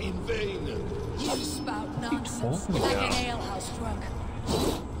suffered in vain. You spout nonsense like an alehouse drunk.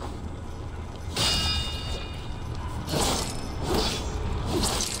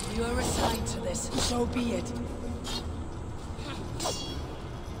 You're assigned to this, so be it.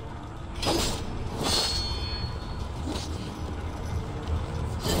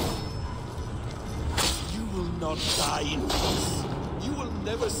 You will not die in peace. You will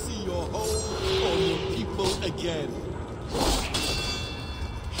never see your home or your people again.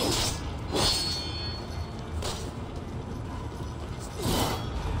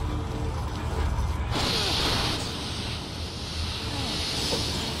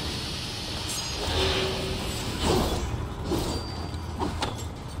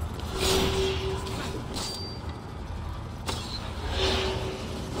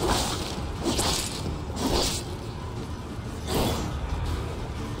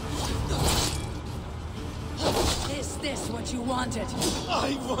 You wanted.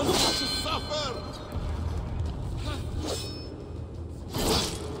 I want you to suffer!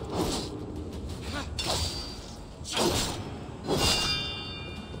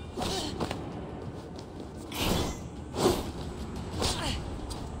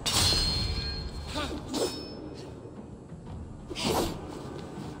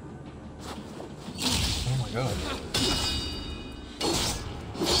 Oh my god.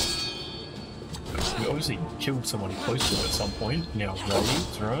 We obviously killed someone close to it at some point. Now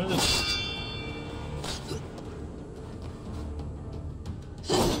raids, right?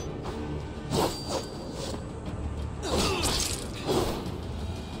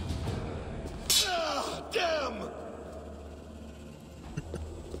 Ah, damn!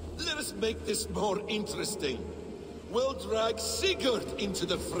 Let us make this more interesting. We'll drag Sigurd into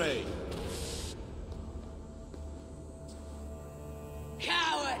the fray.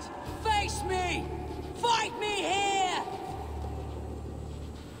 Coward! Face me! Fight me here!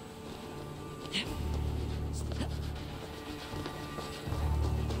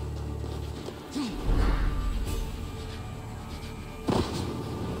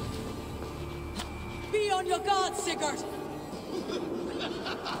 Be on your guard, Sigurd!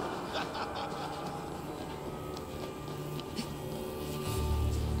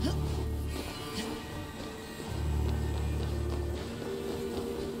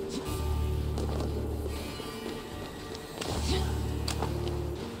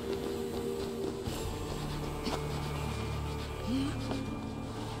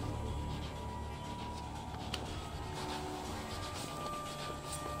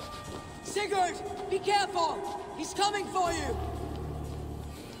 Sigurd! Be careful! He's coming for you!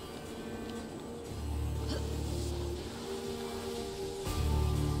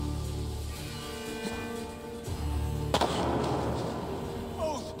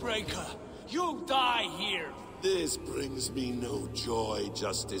 Oathbreaker! You'll die here! This brings me no joy,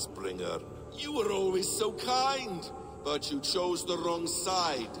 Justice Bringer. You were always so kind, but you chose the wrong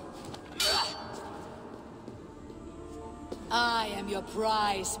side. I am your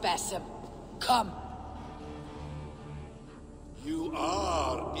prize, Basim. Come. You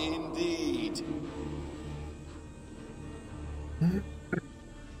are indeed.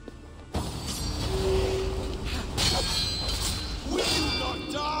 Will you not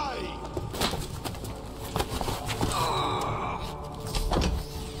die?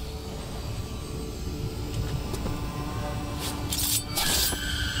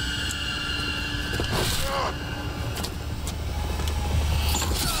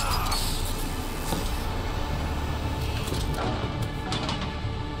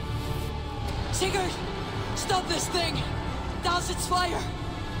 Sigurd! Stop this thing! Douse its fire!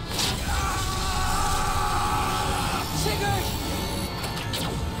 Sigurd!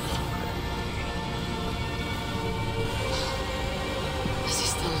 Does he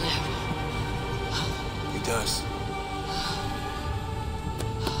still live? He does.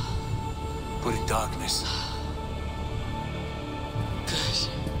 But in darkness. Good.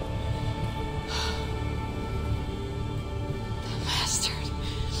 The bastard.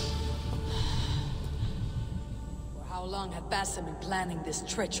 For how long had Basim been planning this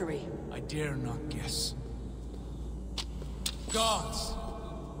treachery? I dare not guess. Gods!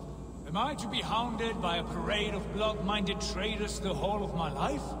 Am I to be hounded by a parade of blood-minded traitors the whole of my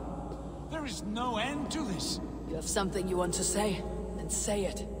life? There is no end to this. You have something you want to say? Then say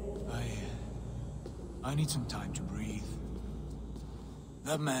it. I need some time to breathe.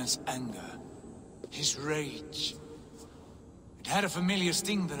 That man's anger, his rage, it had a familiar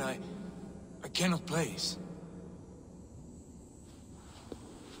sting that I cannot place.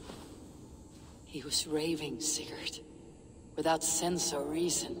 He was raving, Sigurd. Without sense or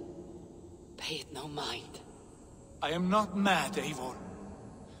reason. Pay it no mind. I am not mad, Eivor.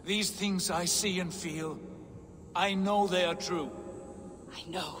 These things I see and feel, I know they are true. I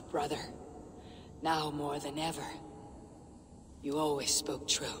know, brother. Now more than ever. You always spoke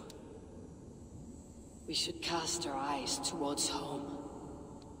true. We should cast our eyes towards home.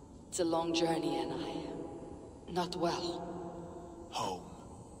 It's a long journey and I am not well. Home.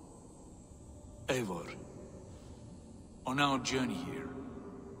 Eivor. On our journey here,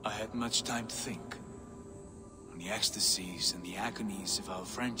 I had much time to think. On the ecstasies and the agonies of our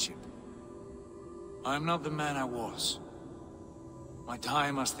friendship. I am not the man I was. My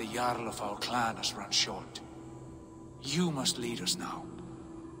time as the Jarl of our clan has run short. You must lead us now.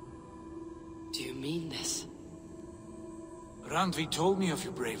 Do you mean this? Randvi told me of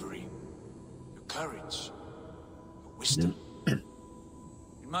your bravery, your courage, your wisdom. In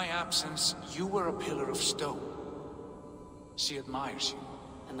my absence, you were a pillar of stone. She admires you.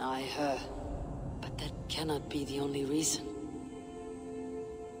 And I her. But that cannot be the only reason.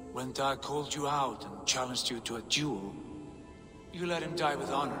 When Dag called you out and challenged you to a duel, you let him die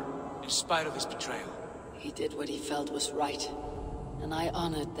with honor, in spite of his betrayal. He did what he felt was right, and I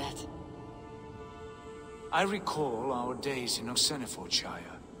honored that. I recall our days in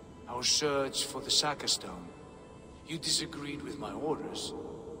Oxenifordshire, our search for the Saka Stone. You disagreed with my orders,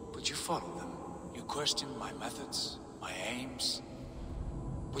 but you followed them. You questioned my methods, my aims,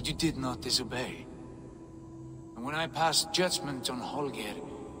 but you did not disobey. And when I passed judgment on Holger,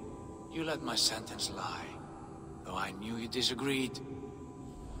 you let my sentence lie. Though I knew you disagreed,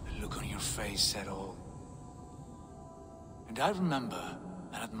 the look on your face said all. And I remember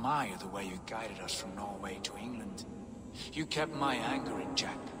and admire the way you guided us from Norway to England. You kept my anger in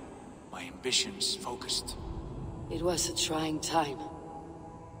check, my ambitions focused. It was a trying time.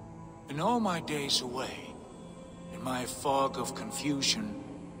 In all my days away, in my fog of confusion,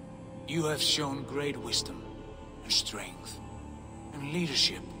 you have shown great wisdom and strength and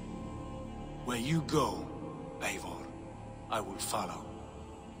leadership. Where you go, Eivor, I will follow.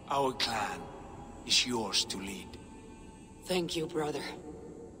 Our clan is yours to lead. Thank you, brother.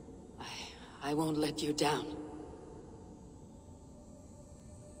 I won't let you down.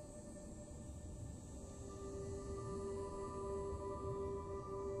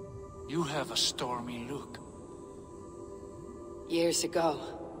 You have a stormy look. Years ago,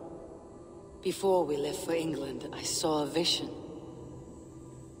 before we left for England, I saw a vision.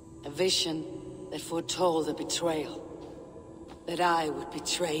 A vision that foretold a betrayal. That I would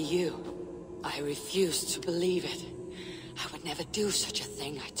betray you. I refused to believe it. I would never do such a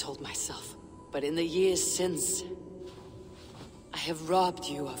thing, I told myself. But in the years since, I have robbed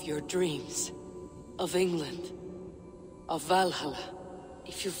you of your dreams. Of England. Of Valhalla.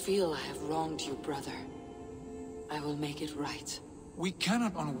 If you feel I have wronged you, brother, I will make it right. We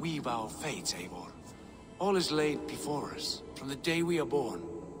cannot unweave our fates, Eivor. All is laid before us, from the day we are born.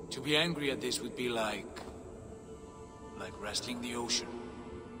 To be angry at this would be like wrestling the ocean.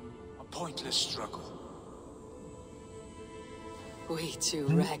 A pointless struggle. We two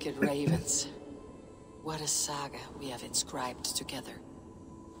ragged ravens. What a saga we have inscribed together.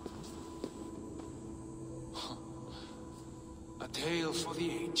 A tale for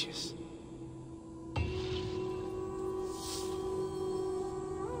the ages.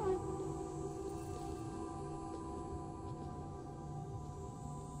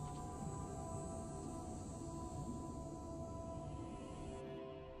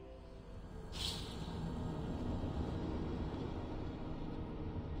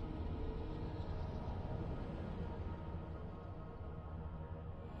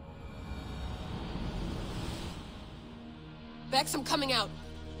 Bex, I'm coming out.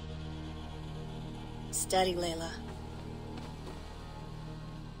 Steady, Layla.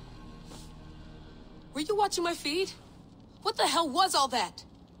 Were you watching my feed? What the hell was all that?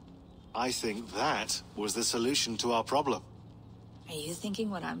 I think that was the solution to our problem. Are you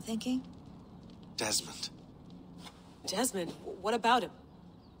thinking what I'm thinking? Desmond. Desmond? What about him?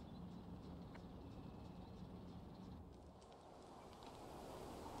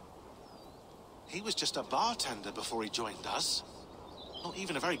 He was just a bartender before he joined us. Not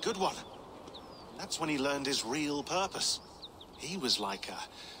even a very good one. That's when he learned his real purpose. He was like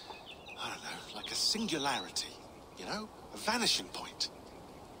I don't know, like a singularity, you know? A vanishing point.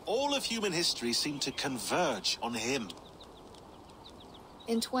 All of human history seemed to converge on him.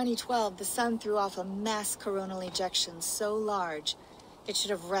 In 2012, the sun threw off a mass coronal ejection so large, it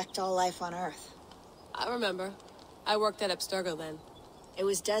should have wrecked all life on Earth. I remember. I worked at Abstergo then. It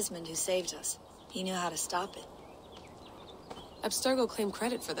was Desmond who saved us. He knew how to stop it. Abstergo claimed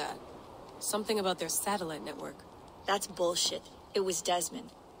credit for that. Something about their satellite network. That's bullshit. It was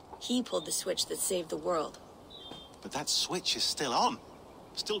Desmond. He pulled the switch that saved the world. But that switch is still on.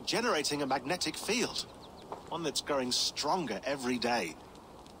 Still generating a magnetic field. One that's growing stronger every day.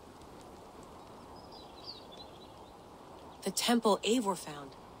 The temple Eivor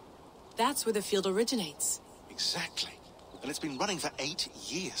found. That's where the field originates. Exactly. And it's been running for 8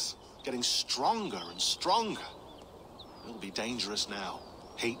 years, getting stronger and stronger. It'll be dangerous now.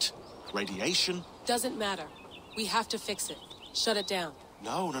 Heat, radiation. Doesn't matter. We have to fix it. Shut it down.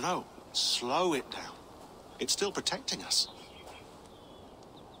 No. Slow it down. It's still protecting us.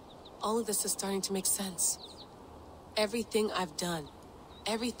 All of this is starting to make sense. Everything I've done,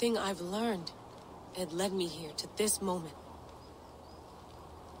 everything I've learned, it led me here to this moment.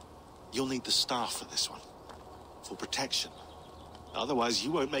 You'll need the staff for this one. For protection. Otherwise,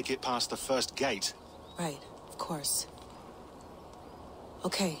 you won't make it past the first gate. Right, of course.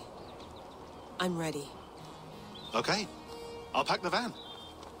 Okay. I'm ready. Okay. I'll pack the van.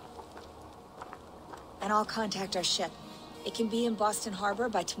 And I'll contact our ship. It can be in Boston Harbor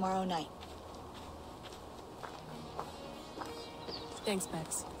by tomorrow night. Thanks,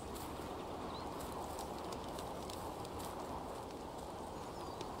 Bex.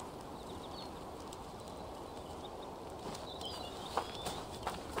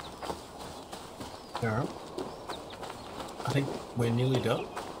 Alright. I think we're nearly done.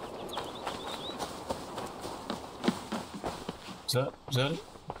 Is that it?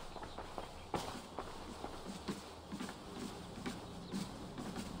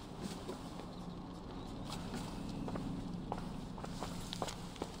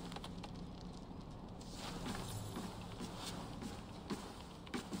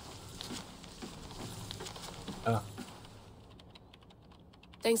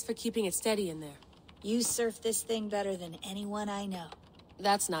 Thanks for keeping it steady in there. You surf this thing better than anyone I know.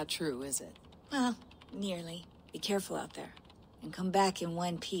 That's not true, is it? Well, nearly. Be careful out there. And come back in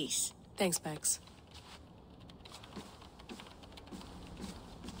one piece. Thanks, Bex.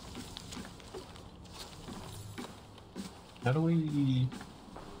 How do we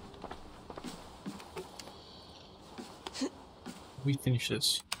finish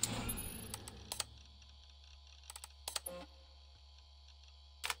this?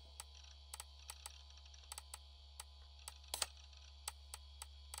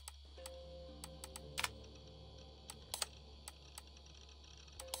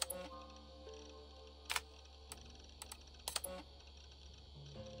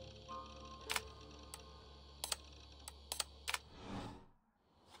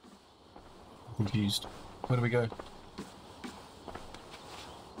 Confused. Where do we go?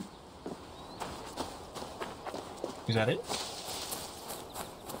 Is that it?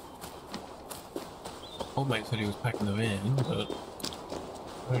 Old mate said he was packing the van, but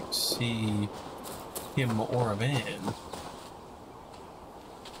I don't see him or a van.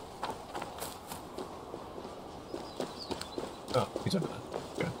 Oh, he's over there.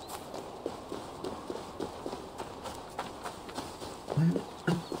 Okay.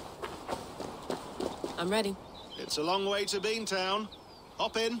 I'm ready. It's a long way to Beantown.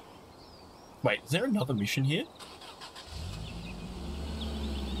 Hop in. Wait, is there another mission here?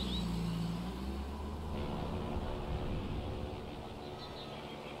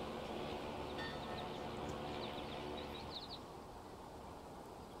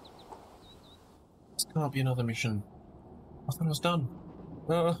 This can't be another mission. I thought I was done.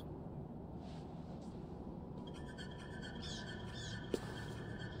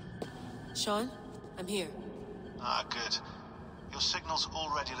 Sean, I'm here. Ah, good. Your signal's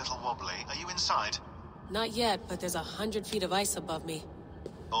already a little wobbly. Are you inside? Not yet, but there's 100 feet of ice above me.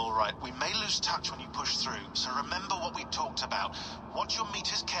 All right, we may lose touch when you push through, so remember what we talked about. Watch your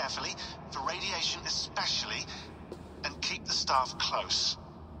meters carefully, for radiation especially, and keep the staff close.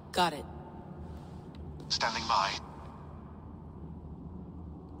 Got it. Standing by.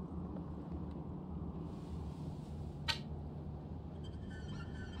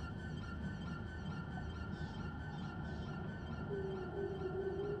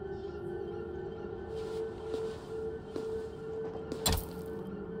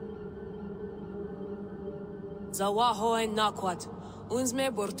 Zawaho en nakwat, unsme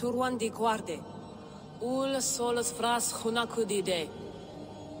borturwan di guarde. Ul solos fras hunakudide.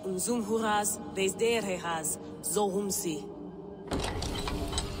 Unzum huraz, vesderehaz, zohumsi.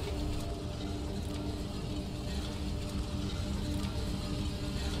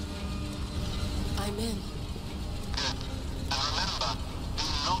 I'm in. Good. And remember, do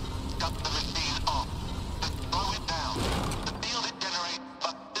not cut the machine off. Slow it down. The field it generates,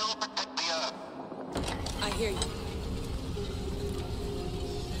 but still protect the Earth. I hear you.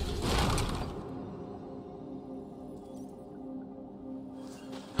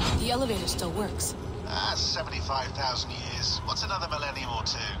 The elevator still works. 75,000 years. What's another millennium or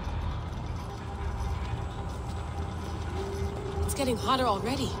two? It's getting hotter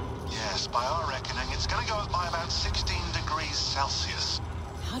already. Yes, by our reckoning, it's gonna go up by about 16 degrees Celsius.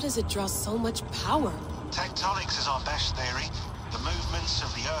 How does it draw so much power? Tectonics is our best theory. The movements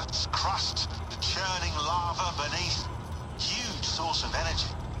of the Earth's crust, the churning lava beneath. Huge source of energy.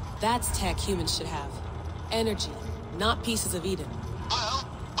 That's tech humans should have. Energy, not pieces of Eden. Well,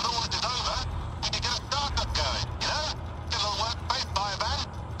 when all this is over, we can get a startup going, you know? Get a little workspace, buy a van,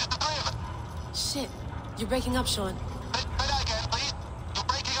 just the three of us. Shit, you're breaking up, Sean. Say that again, please. You're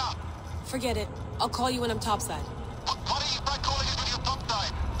breaking up. Forget it. I'll call you when I'm topside. Why don't you try calling us when you're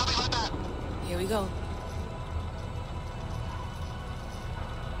topside? Something like that. Here we go.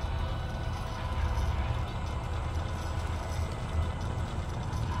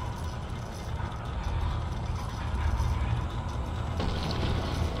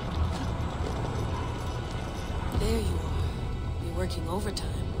 There you are. You're working overtime.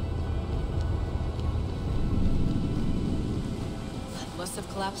 Must have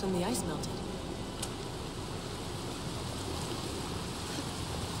collapsed when the ice melted.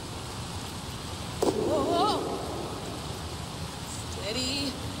 Whoa!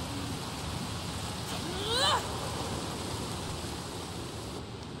 Steady.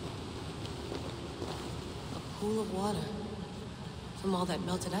 A pool of water from all that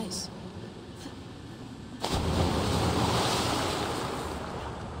melted ice.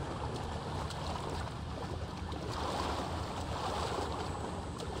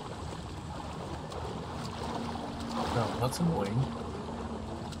 No, that's annoying.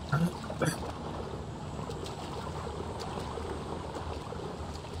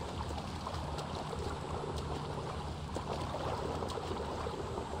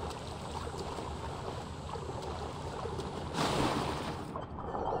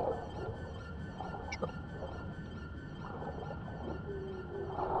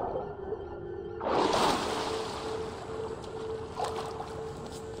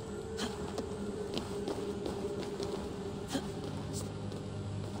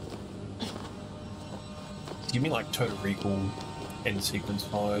 Give me like Total Recall end sequence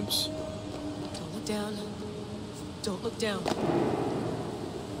vibes. Don't look down. Don't look down.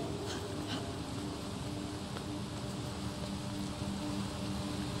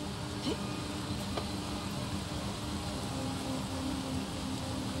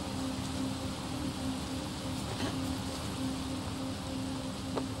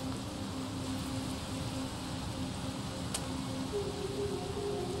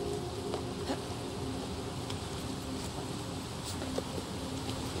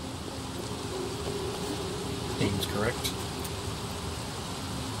 Seems correct.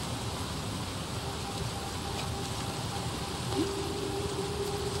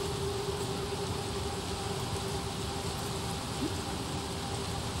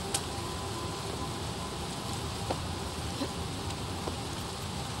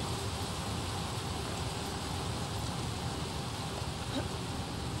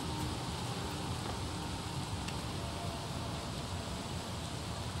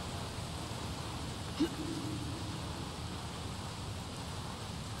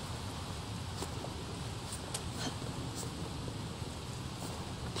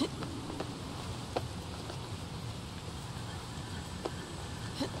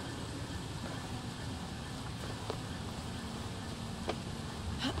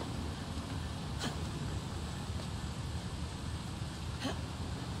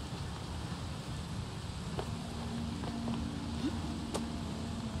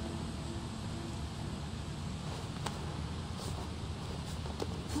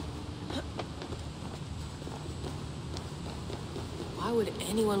 Why would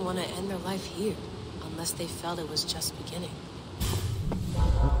anyone want to end their life here? Unless they felt it was just beginning.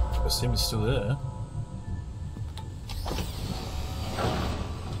 The sim is still there.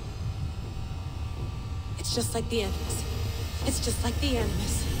 It's just like the Animus. It's just like the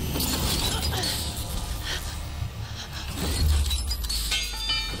Animus.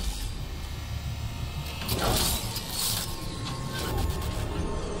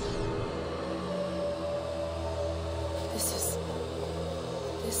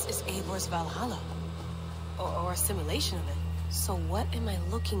 This is Eivor's Valhalla. Or a simulation of it. So what am I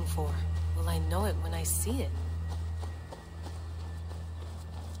looking for? Will I know it when I see it?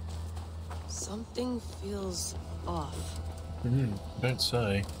 Something feels off. Don't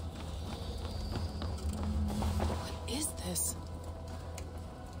say. What is this?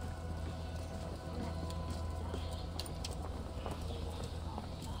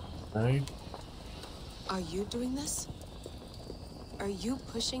 No. Are you doing this? Are you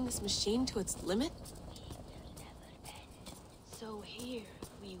pushing this machine to its limit? So here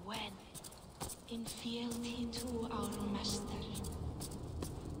we went, in fealty to our master.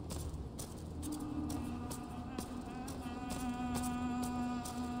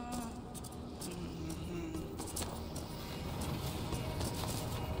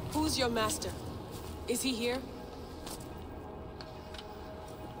 Who's your master? Is he here?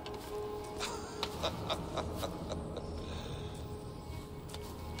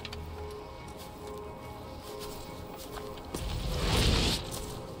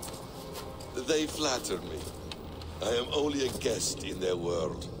 They flatter me. I am only a guest in their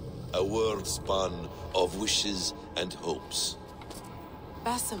world. A world spun of wishes and hopes.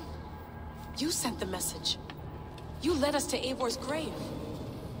 Basim, you sent the message. You led us to Eivor's grave.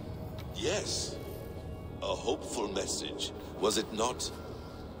 Yes. A hopeful message, was it not?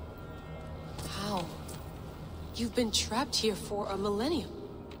 How? You've been trapped here for a millennium.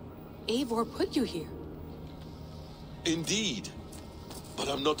 Eivor put you here. Indeed. But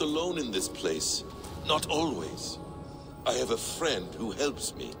I'm not alone in this place. Not always. I have a friend who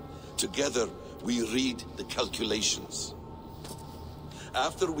helps me. Together, we read the calculations.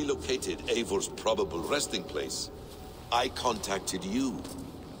 After we located Eivor's probable resting place, I contacted you.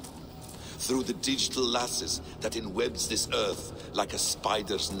 Through the digital lasses that enwebs this earth like a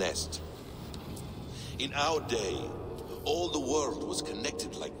spider's nest. In our day, all the world was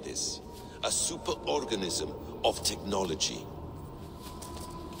connected like this. A superorganism of technology.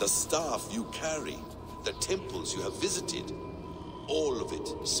 The staff you carry, the temples you have visited, all of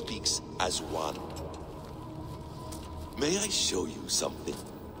it speaks as one. May I show you something?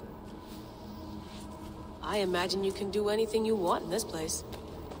 I imagine you can do anything you want in this place.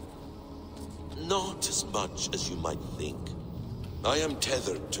 Not as much as you might think. I am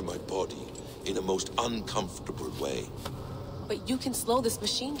tethered to my body in a most uncomfortable way. But you can slow this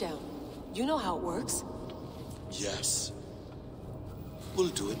machine down. You know how it works. Yes. We'll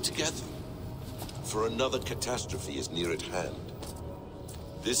do it together. For another catastrophe is near at hand.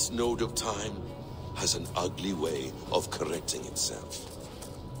 This node of time has an ugly way of correcting itself.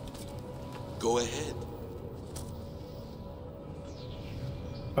 Go ahead.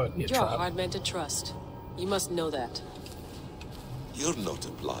 You're a hard man to trust. You must know that. You're not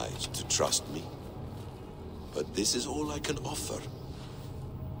obliged to trust me. But this is all I can offer.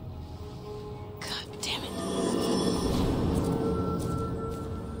 God damn it.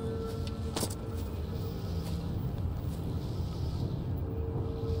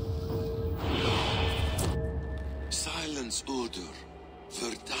 Silence, Udur.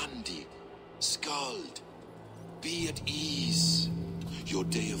 Verdandi. Skald. Be at ease. Your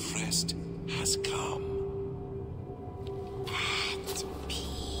day of rest has come. At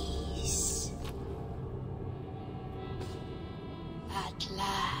peace. At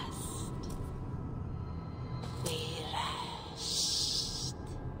last. We rest.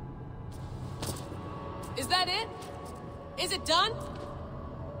 Is that it? Is it done?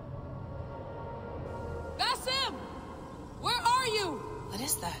 Basim! Where are you? What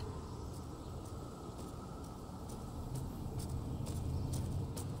is that?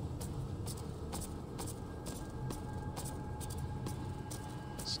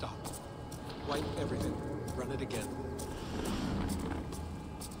 Stop. Wipe everything. Run it again.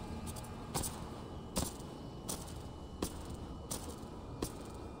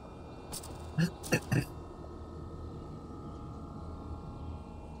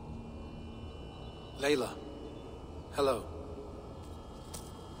 Layla. Hello.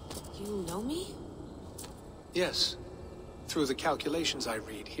 You know me? Yes. Through the calculations I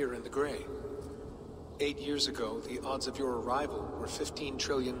read here in the gray. 8 years ago, the odds of your arrival were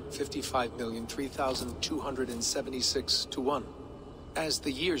 15,055,003,276 to 1. As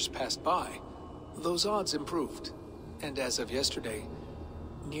the years passed by, those odds improved. And as of yesterday,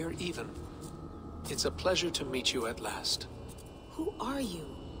 near even. It's a pleasure to meet you at last. Who are you?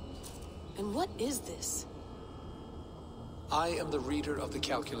 And what is this? I am the reader of the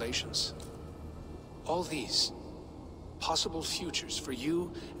calculations. All these, possible futures for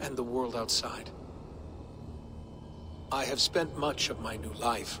you and the world outside. I have spent much of my new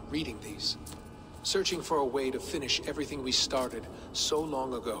life reading these, searching for a way to finish everything we started so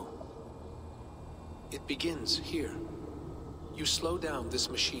long ago. It begins here. You slow down this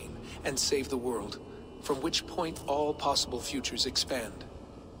machine and save the world, from which point all possible futures expand.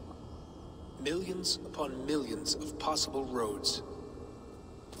 Millions upon millions of possible roads.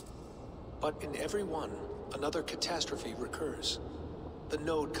 But in every one, another catastrophe recurs. The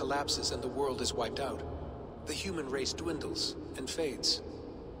node collapses and the world is wiped out. The human race dwindles and fades.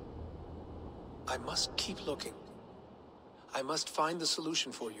 I must keep looking. I must find the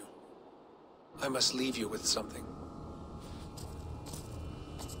solution for you. I must leave you with something.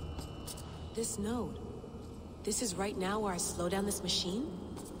 This node. This is right now where I slow down this machine?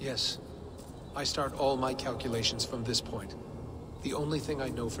 Yes. I start all my calculations from this point. The only thing I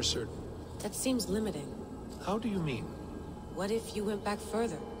know for certain. That seems limiting. How do you mean? What if you went back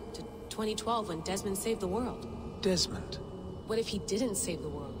further? 2012 when Desmond saved the world. Desmond? What if he didn't save the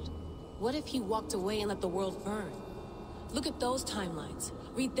world? What if he walked away and let the world burn? Look at those timelines.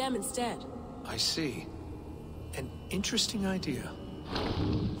 Read them instead. I see. An interesting idea.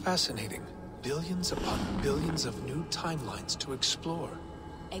 Fascinating. Billions upon billions of new timelines to explore.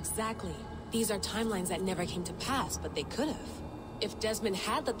 Exactly. These are timelines that never came to pass, but they could have. If Desmond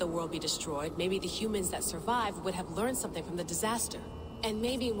had let the world be destroyed, maybe the humans that survived would have learned something from the disaster. And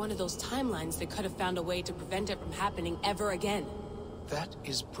maybe in one of those timelines they could have found a way to prevent it from happening ever again. That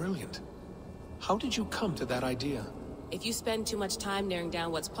is brilliant. How did you come to that idea? If you spend too much time narrowing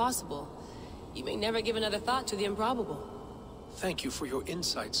down what's possible, you may never give another thought to the improbable. Thank you for your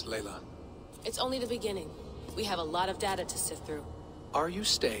insights, Layla. It's only the beginning. We have a lot of data to sift through. Are you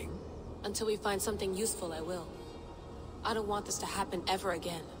staying? Until we find something useful, I will. I don't want this to happen ever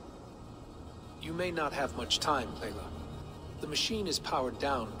again. You may not have much time, Layla. The machine is powered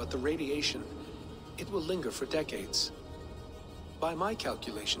down, but the radiation, it will linger for decades. By my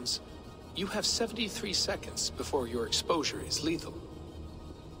calculations, you have 73 seconds before your exposure is lethal.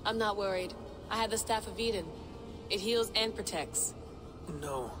 I'm not worried. I have the Staff of Eden. It heals and protects.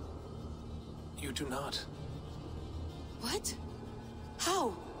 No. You do not. What?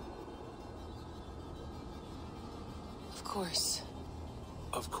 How? Of course.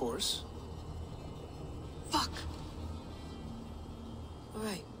 Of course? Fuck!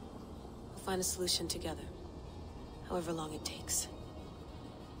 Alright. We'll find a solution together. However long it takes.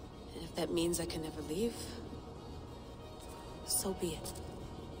 And if that means I can never leave, so be it.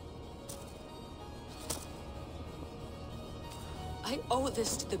 I owe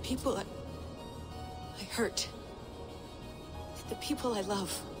this to the people I hurt. The people I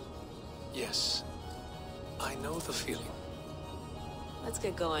love. Yes. I know the feeling. Let's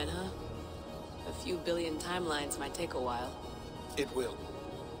get going, huh? A few billion timelines might take a while. It will.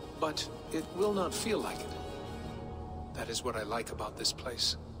 But it will not feel like it. That is what I like about this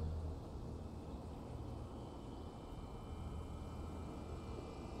place.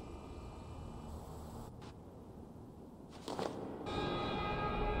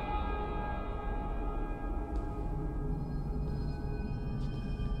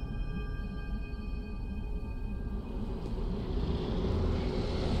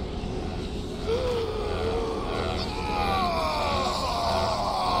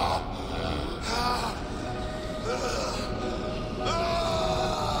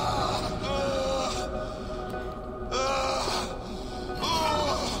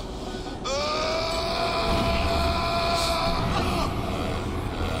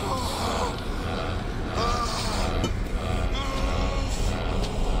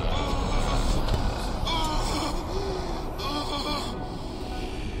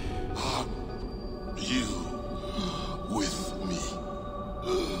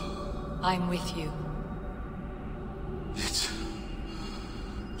 I'm with you. It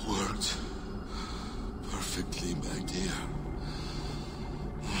worked perfectly, my dear.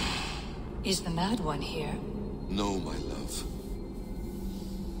 Is the Mad One here? No, my love.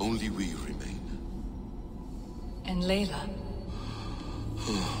 Only we remain. And Layla?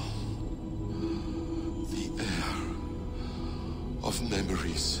 The air of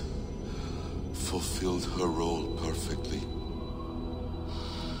memories fulfilled her role perfectly.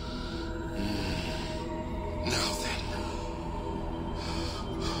 Now then,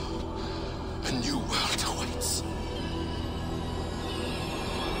 a new world awaits.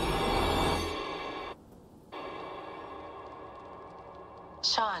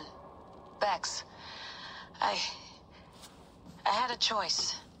 Sean, Bex, I had a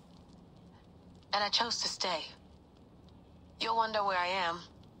choice. And I chose to stay. You'll wonder where I am.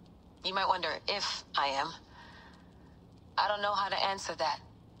 You might wonder if I am. I don't know how to answer that.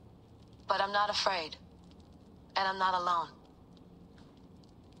 But I'm not afraid. And I'm not alone.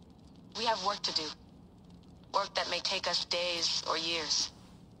 We have work to do. Work that may take us days or years.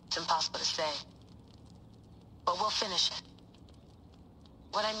 It's impossible to say. But we'll finish it.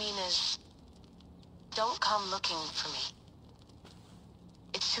 What I mean is, don't come looking for me.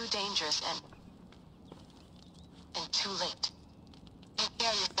 It's too dangerous and too late. Take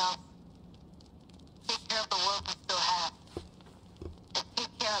care of yourself. Take care of the world we still have. And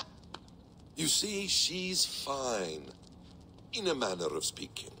take care of... You see, she's fine. In a manner of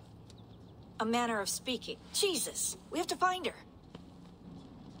speaking. A manner of speaking. Jesus, we have to find her.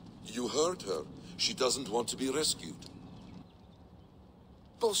 You heard her. She doesn't want to be rescued.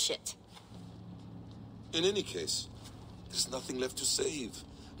 Bullshit. In any case, there's nothing left to save.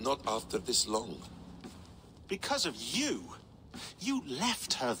 Not after this long. Because of you. You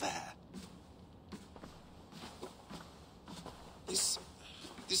left her there. Is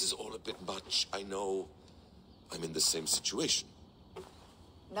This is all a bit much. I know I'm in the same situation.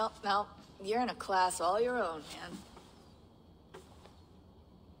 No, no. You're in a class all your own, man.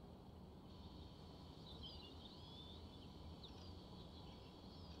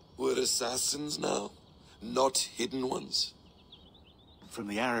 We're assassins now, not hidden ones. From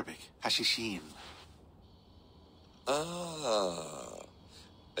the Arabic, Hashishin. Ah.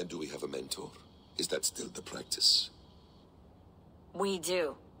 And do we have a mentor? Is that still the practice? We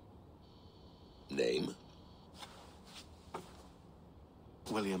do. Name?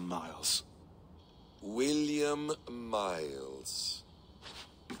 William Miles. William Miles.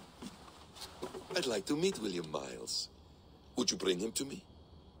 I'd like to meet William Miles. Would you bring him to me?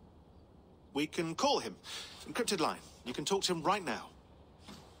 We can call him. Encrypted line. You can talk to him right now.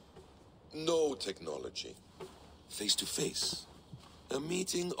 No technology. Face to face. A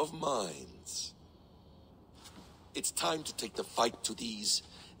meeting of minds. It's time to take the fight to these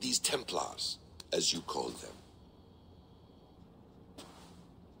Templars, as you call them.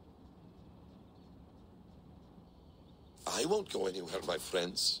 I won't go anywhere, my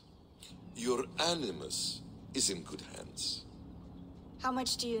friends. Your animus is in good hands. How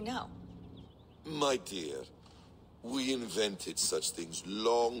much do you know? My dear, we invented such things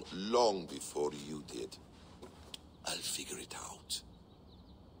long, long before you did. I'll figure it out.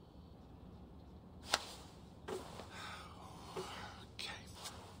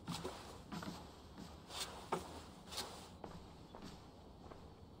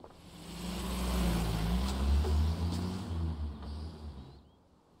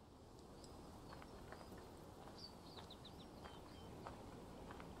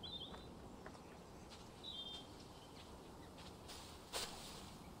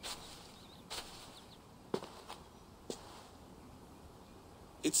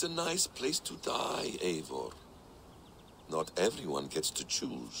 It's a nice place to die, Eivor. Not everyone gets to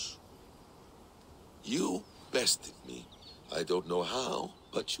choose. You bested me. I don't know how,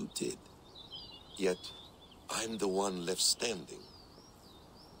 but you did. Yet, I'm the one left standing.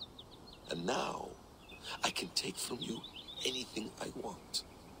 And now, I can take from you anything I want.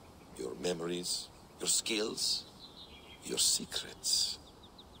 Your memories, your skills, your secrets.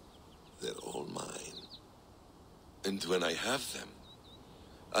 They're all mine. And when I have them,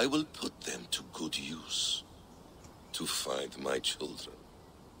 I will put them to good use. To find my children.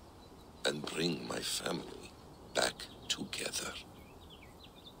 And bring my family back together.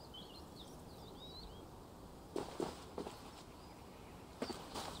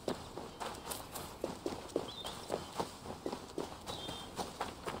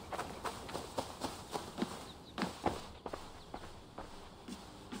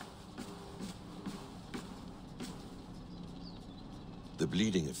 The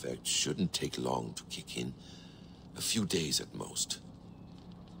bleeding effect shouldn't take long to kick in. A few days at most.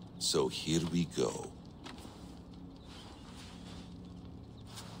 So here we go.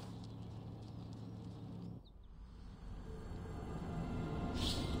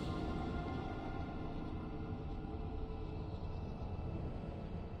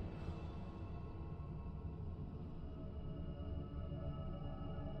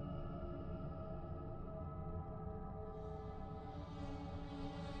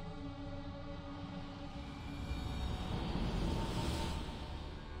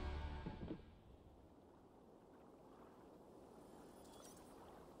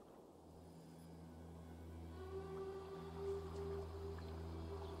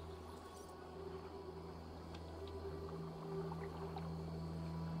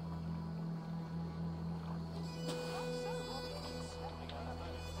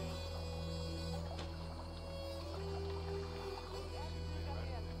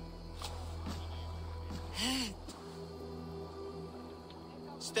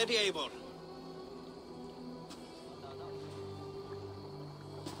 Steady, Eivor.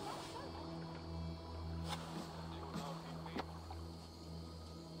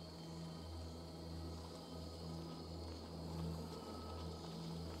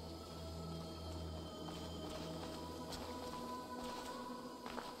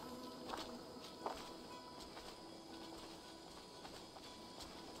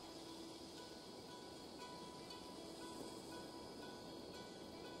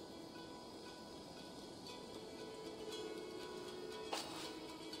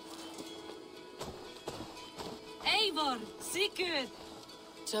 Eivor, Sigurd.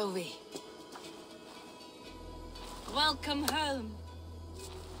 Toby. Welcome home.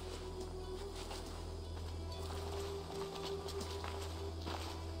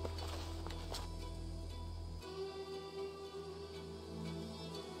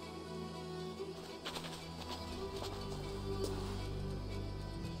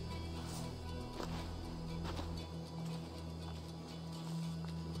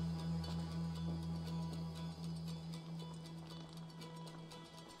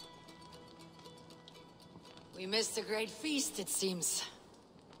 We missed a great feast, it seems.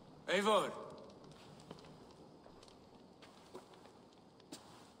 Eivor!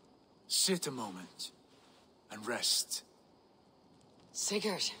 Sit a moment and rest.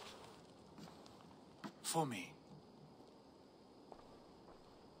 Sigurd. For me.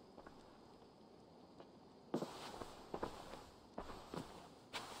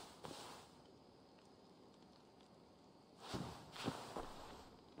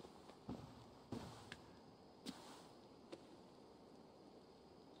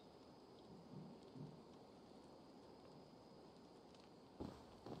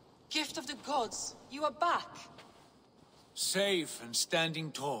 Gift of the gods, you are back. Safe and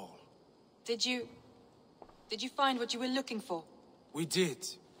standing tall. Did you find what you were looking for? We did.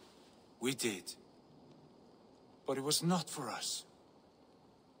 We did. But it was not for us.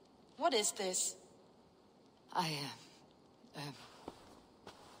 What is this?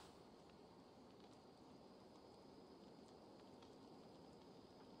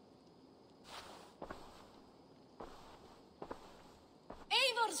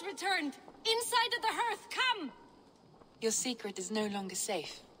 Eivor's returned! Inside of the hearth, come! Your secret is no longer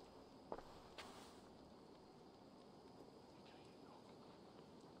safe.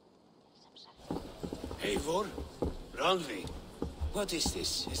 Eivor? Randvi? What is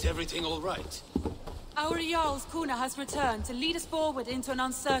this? Is everything all right? Our Jarl's Kuna has returned to lead us forward into an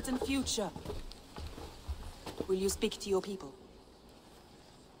uncertain future. Will you speak to your people?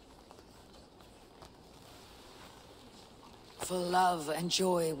 For love and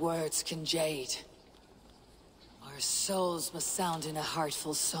joy, words can jade. Our souls must sound in a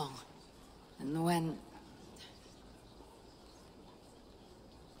heartful song. And when...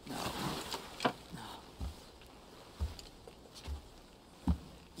 No.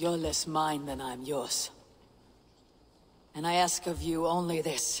 You're less mine than I'm yours. And I ask of you only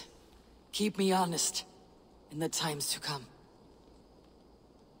this. Keep me honest in the times to come.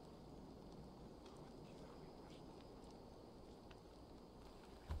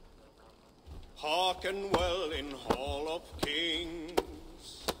 Hearken well in Hall of Kings.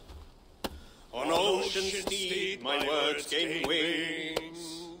 On ocean steed my words gain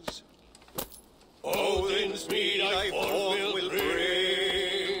wings. Odin's mead I forth will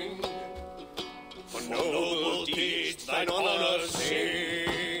bring. For noble deeds thine honor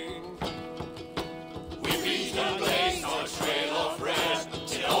sing. We beat and blaze our trail of red,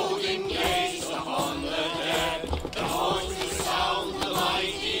 till Odin gazed upon the dead. The voice will sound the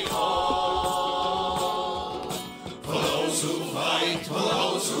mighty hall. For those who fight, for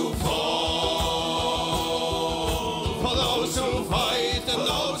those who fall. For those who fight and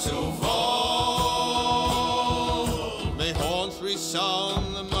those who fall. May horns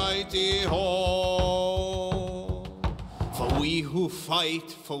resound the mighty hall. For we who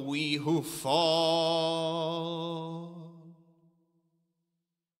fight, for we who fall.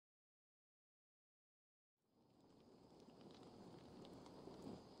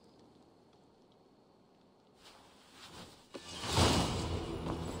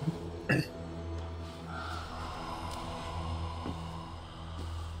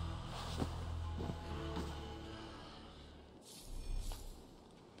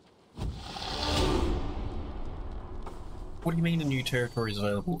 What do you mean a new territory is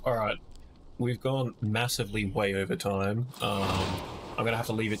available? Alright, we've gone massively way over time. I'm going to have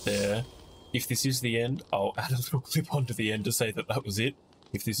to leave it there. If this is the end, I'll add a little clip onto the end to say that that was it.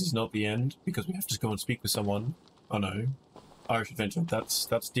 If this is not the end, because we have to go and speak with someone. Oh no. Irish Adventure, that's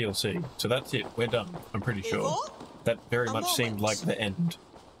DLC. So that's it, we're done, I'm pretty sure. That very much seemed like the end.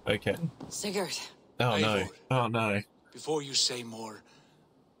 Okay. Sigurd. Oh no, oh no. Before you say more,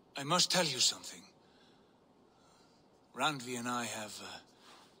 I must tell you something. Randvi and I have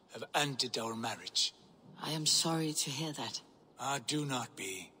ended our marriage. I am sorry to hear that. Ah, do not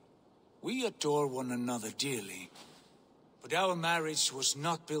be. We adore one another dearly. But our marriage was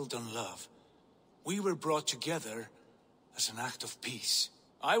not built on love. We were brought together as an act of peace.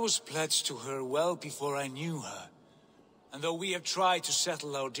 I was pledged to her well before I knew her. And though we have tried to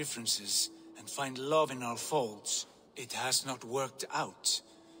settle our differences and find love in our faults, it has not worked out.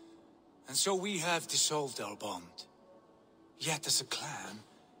 And so we have dissolved our bond. Yet as a clan,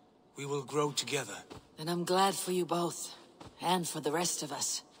 we will grow together. And I'm glad for you both, and for the rest of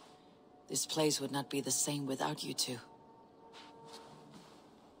us. This place would not be the same without you two.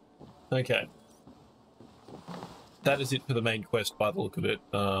 Okay. That is it for the main quest by the look of it.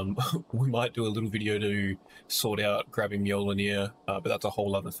 We might do a little video to sort out grabbing Mjolnir, but that's a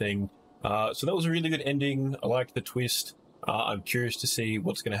whole other thing. So that was a really good ending. I liked the twist. I'm curious to see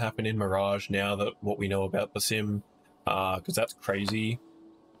what's going to happen in Mirage now that what we know about the sim. Because that's crazy.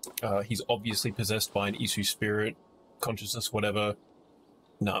 He's obviously possessed by an Isu spirit, consciousness, whatever.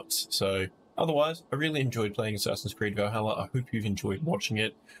 Nuts. So, otherwise, I really enjoyed playing Assassin's Creed Valhalla. I hope you've enjoyed watching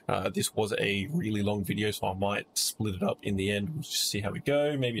it. This was a really long video, so I might split it up in the end. We'll just see how we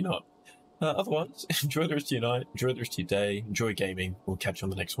go, maybe not. Otherwise, enjoy the rest of your night, enjoy the rest of your day, enjoy gaming. We'll catch you on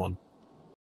the next one.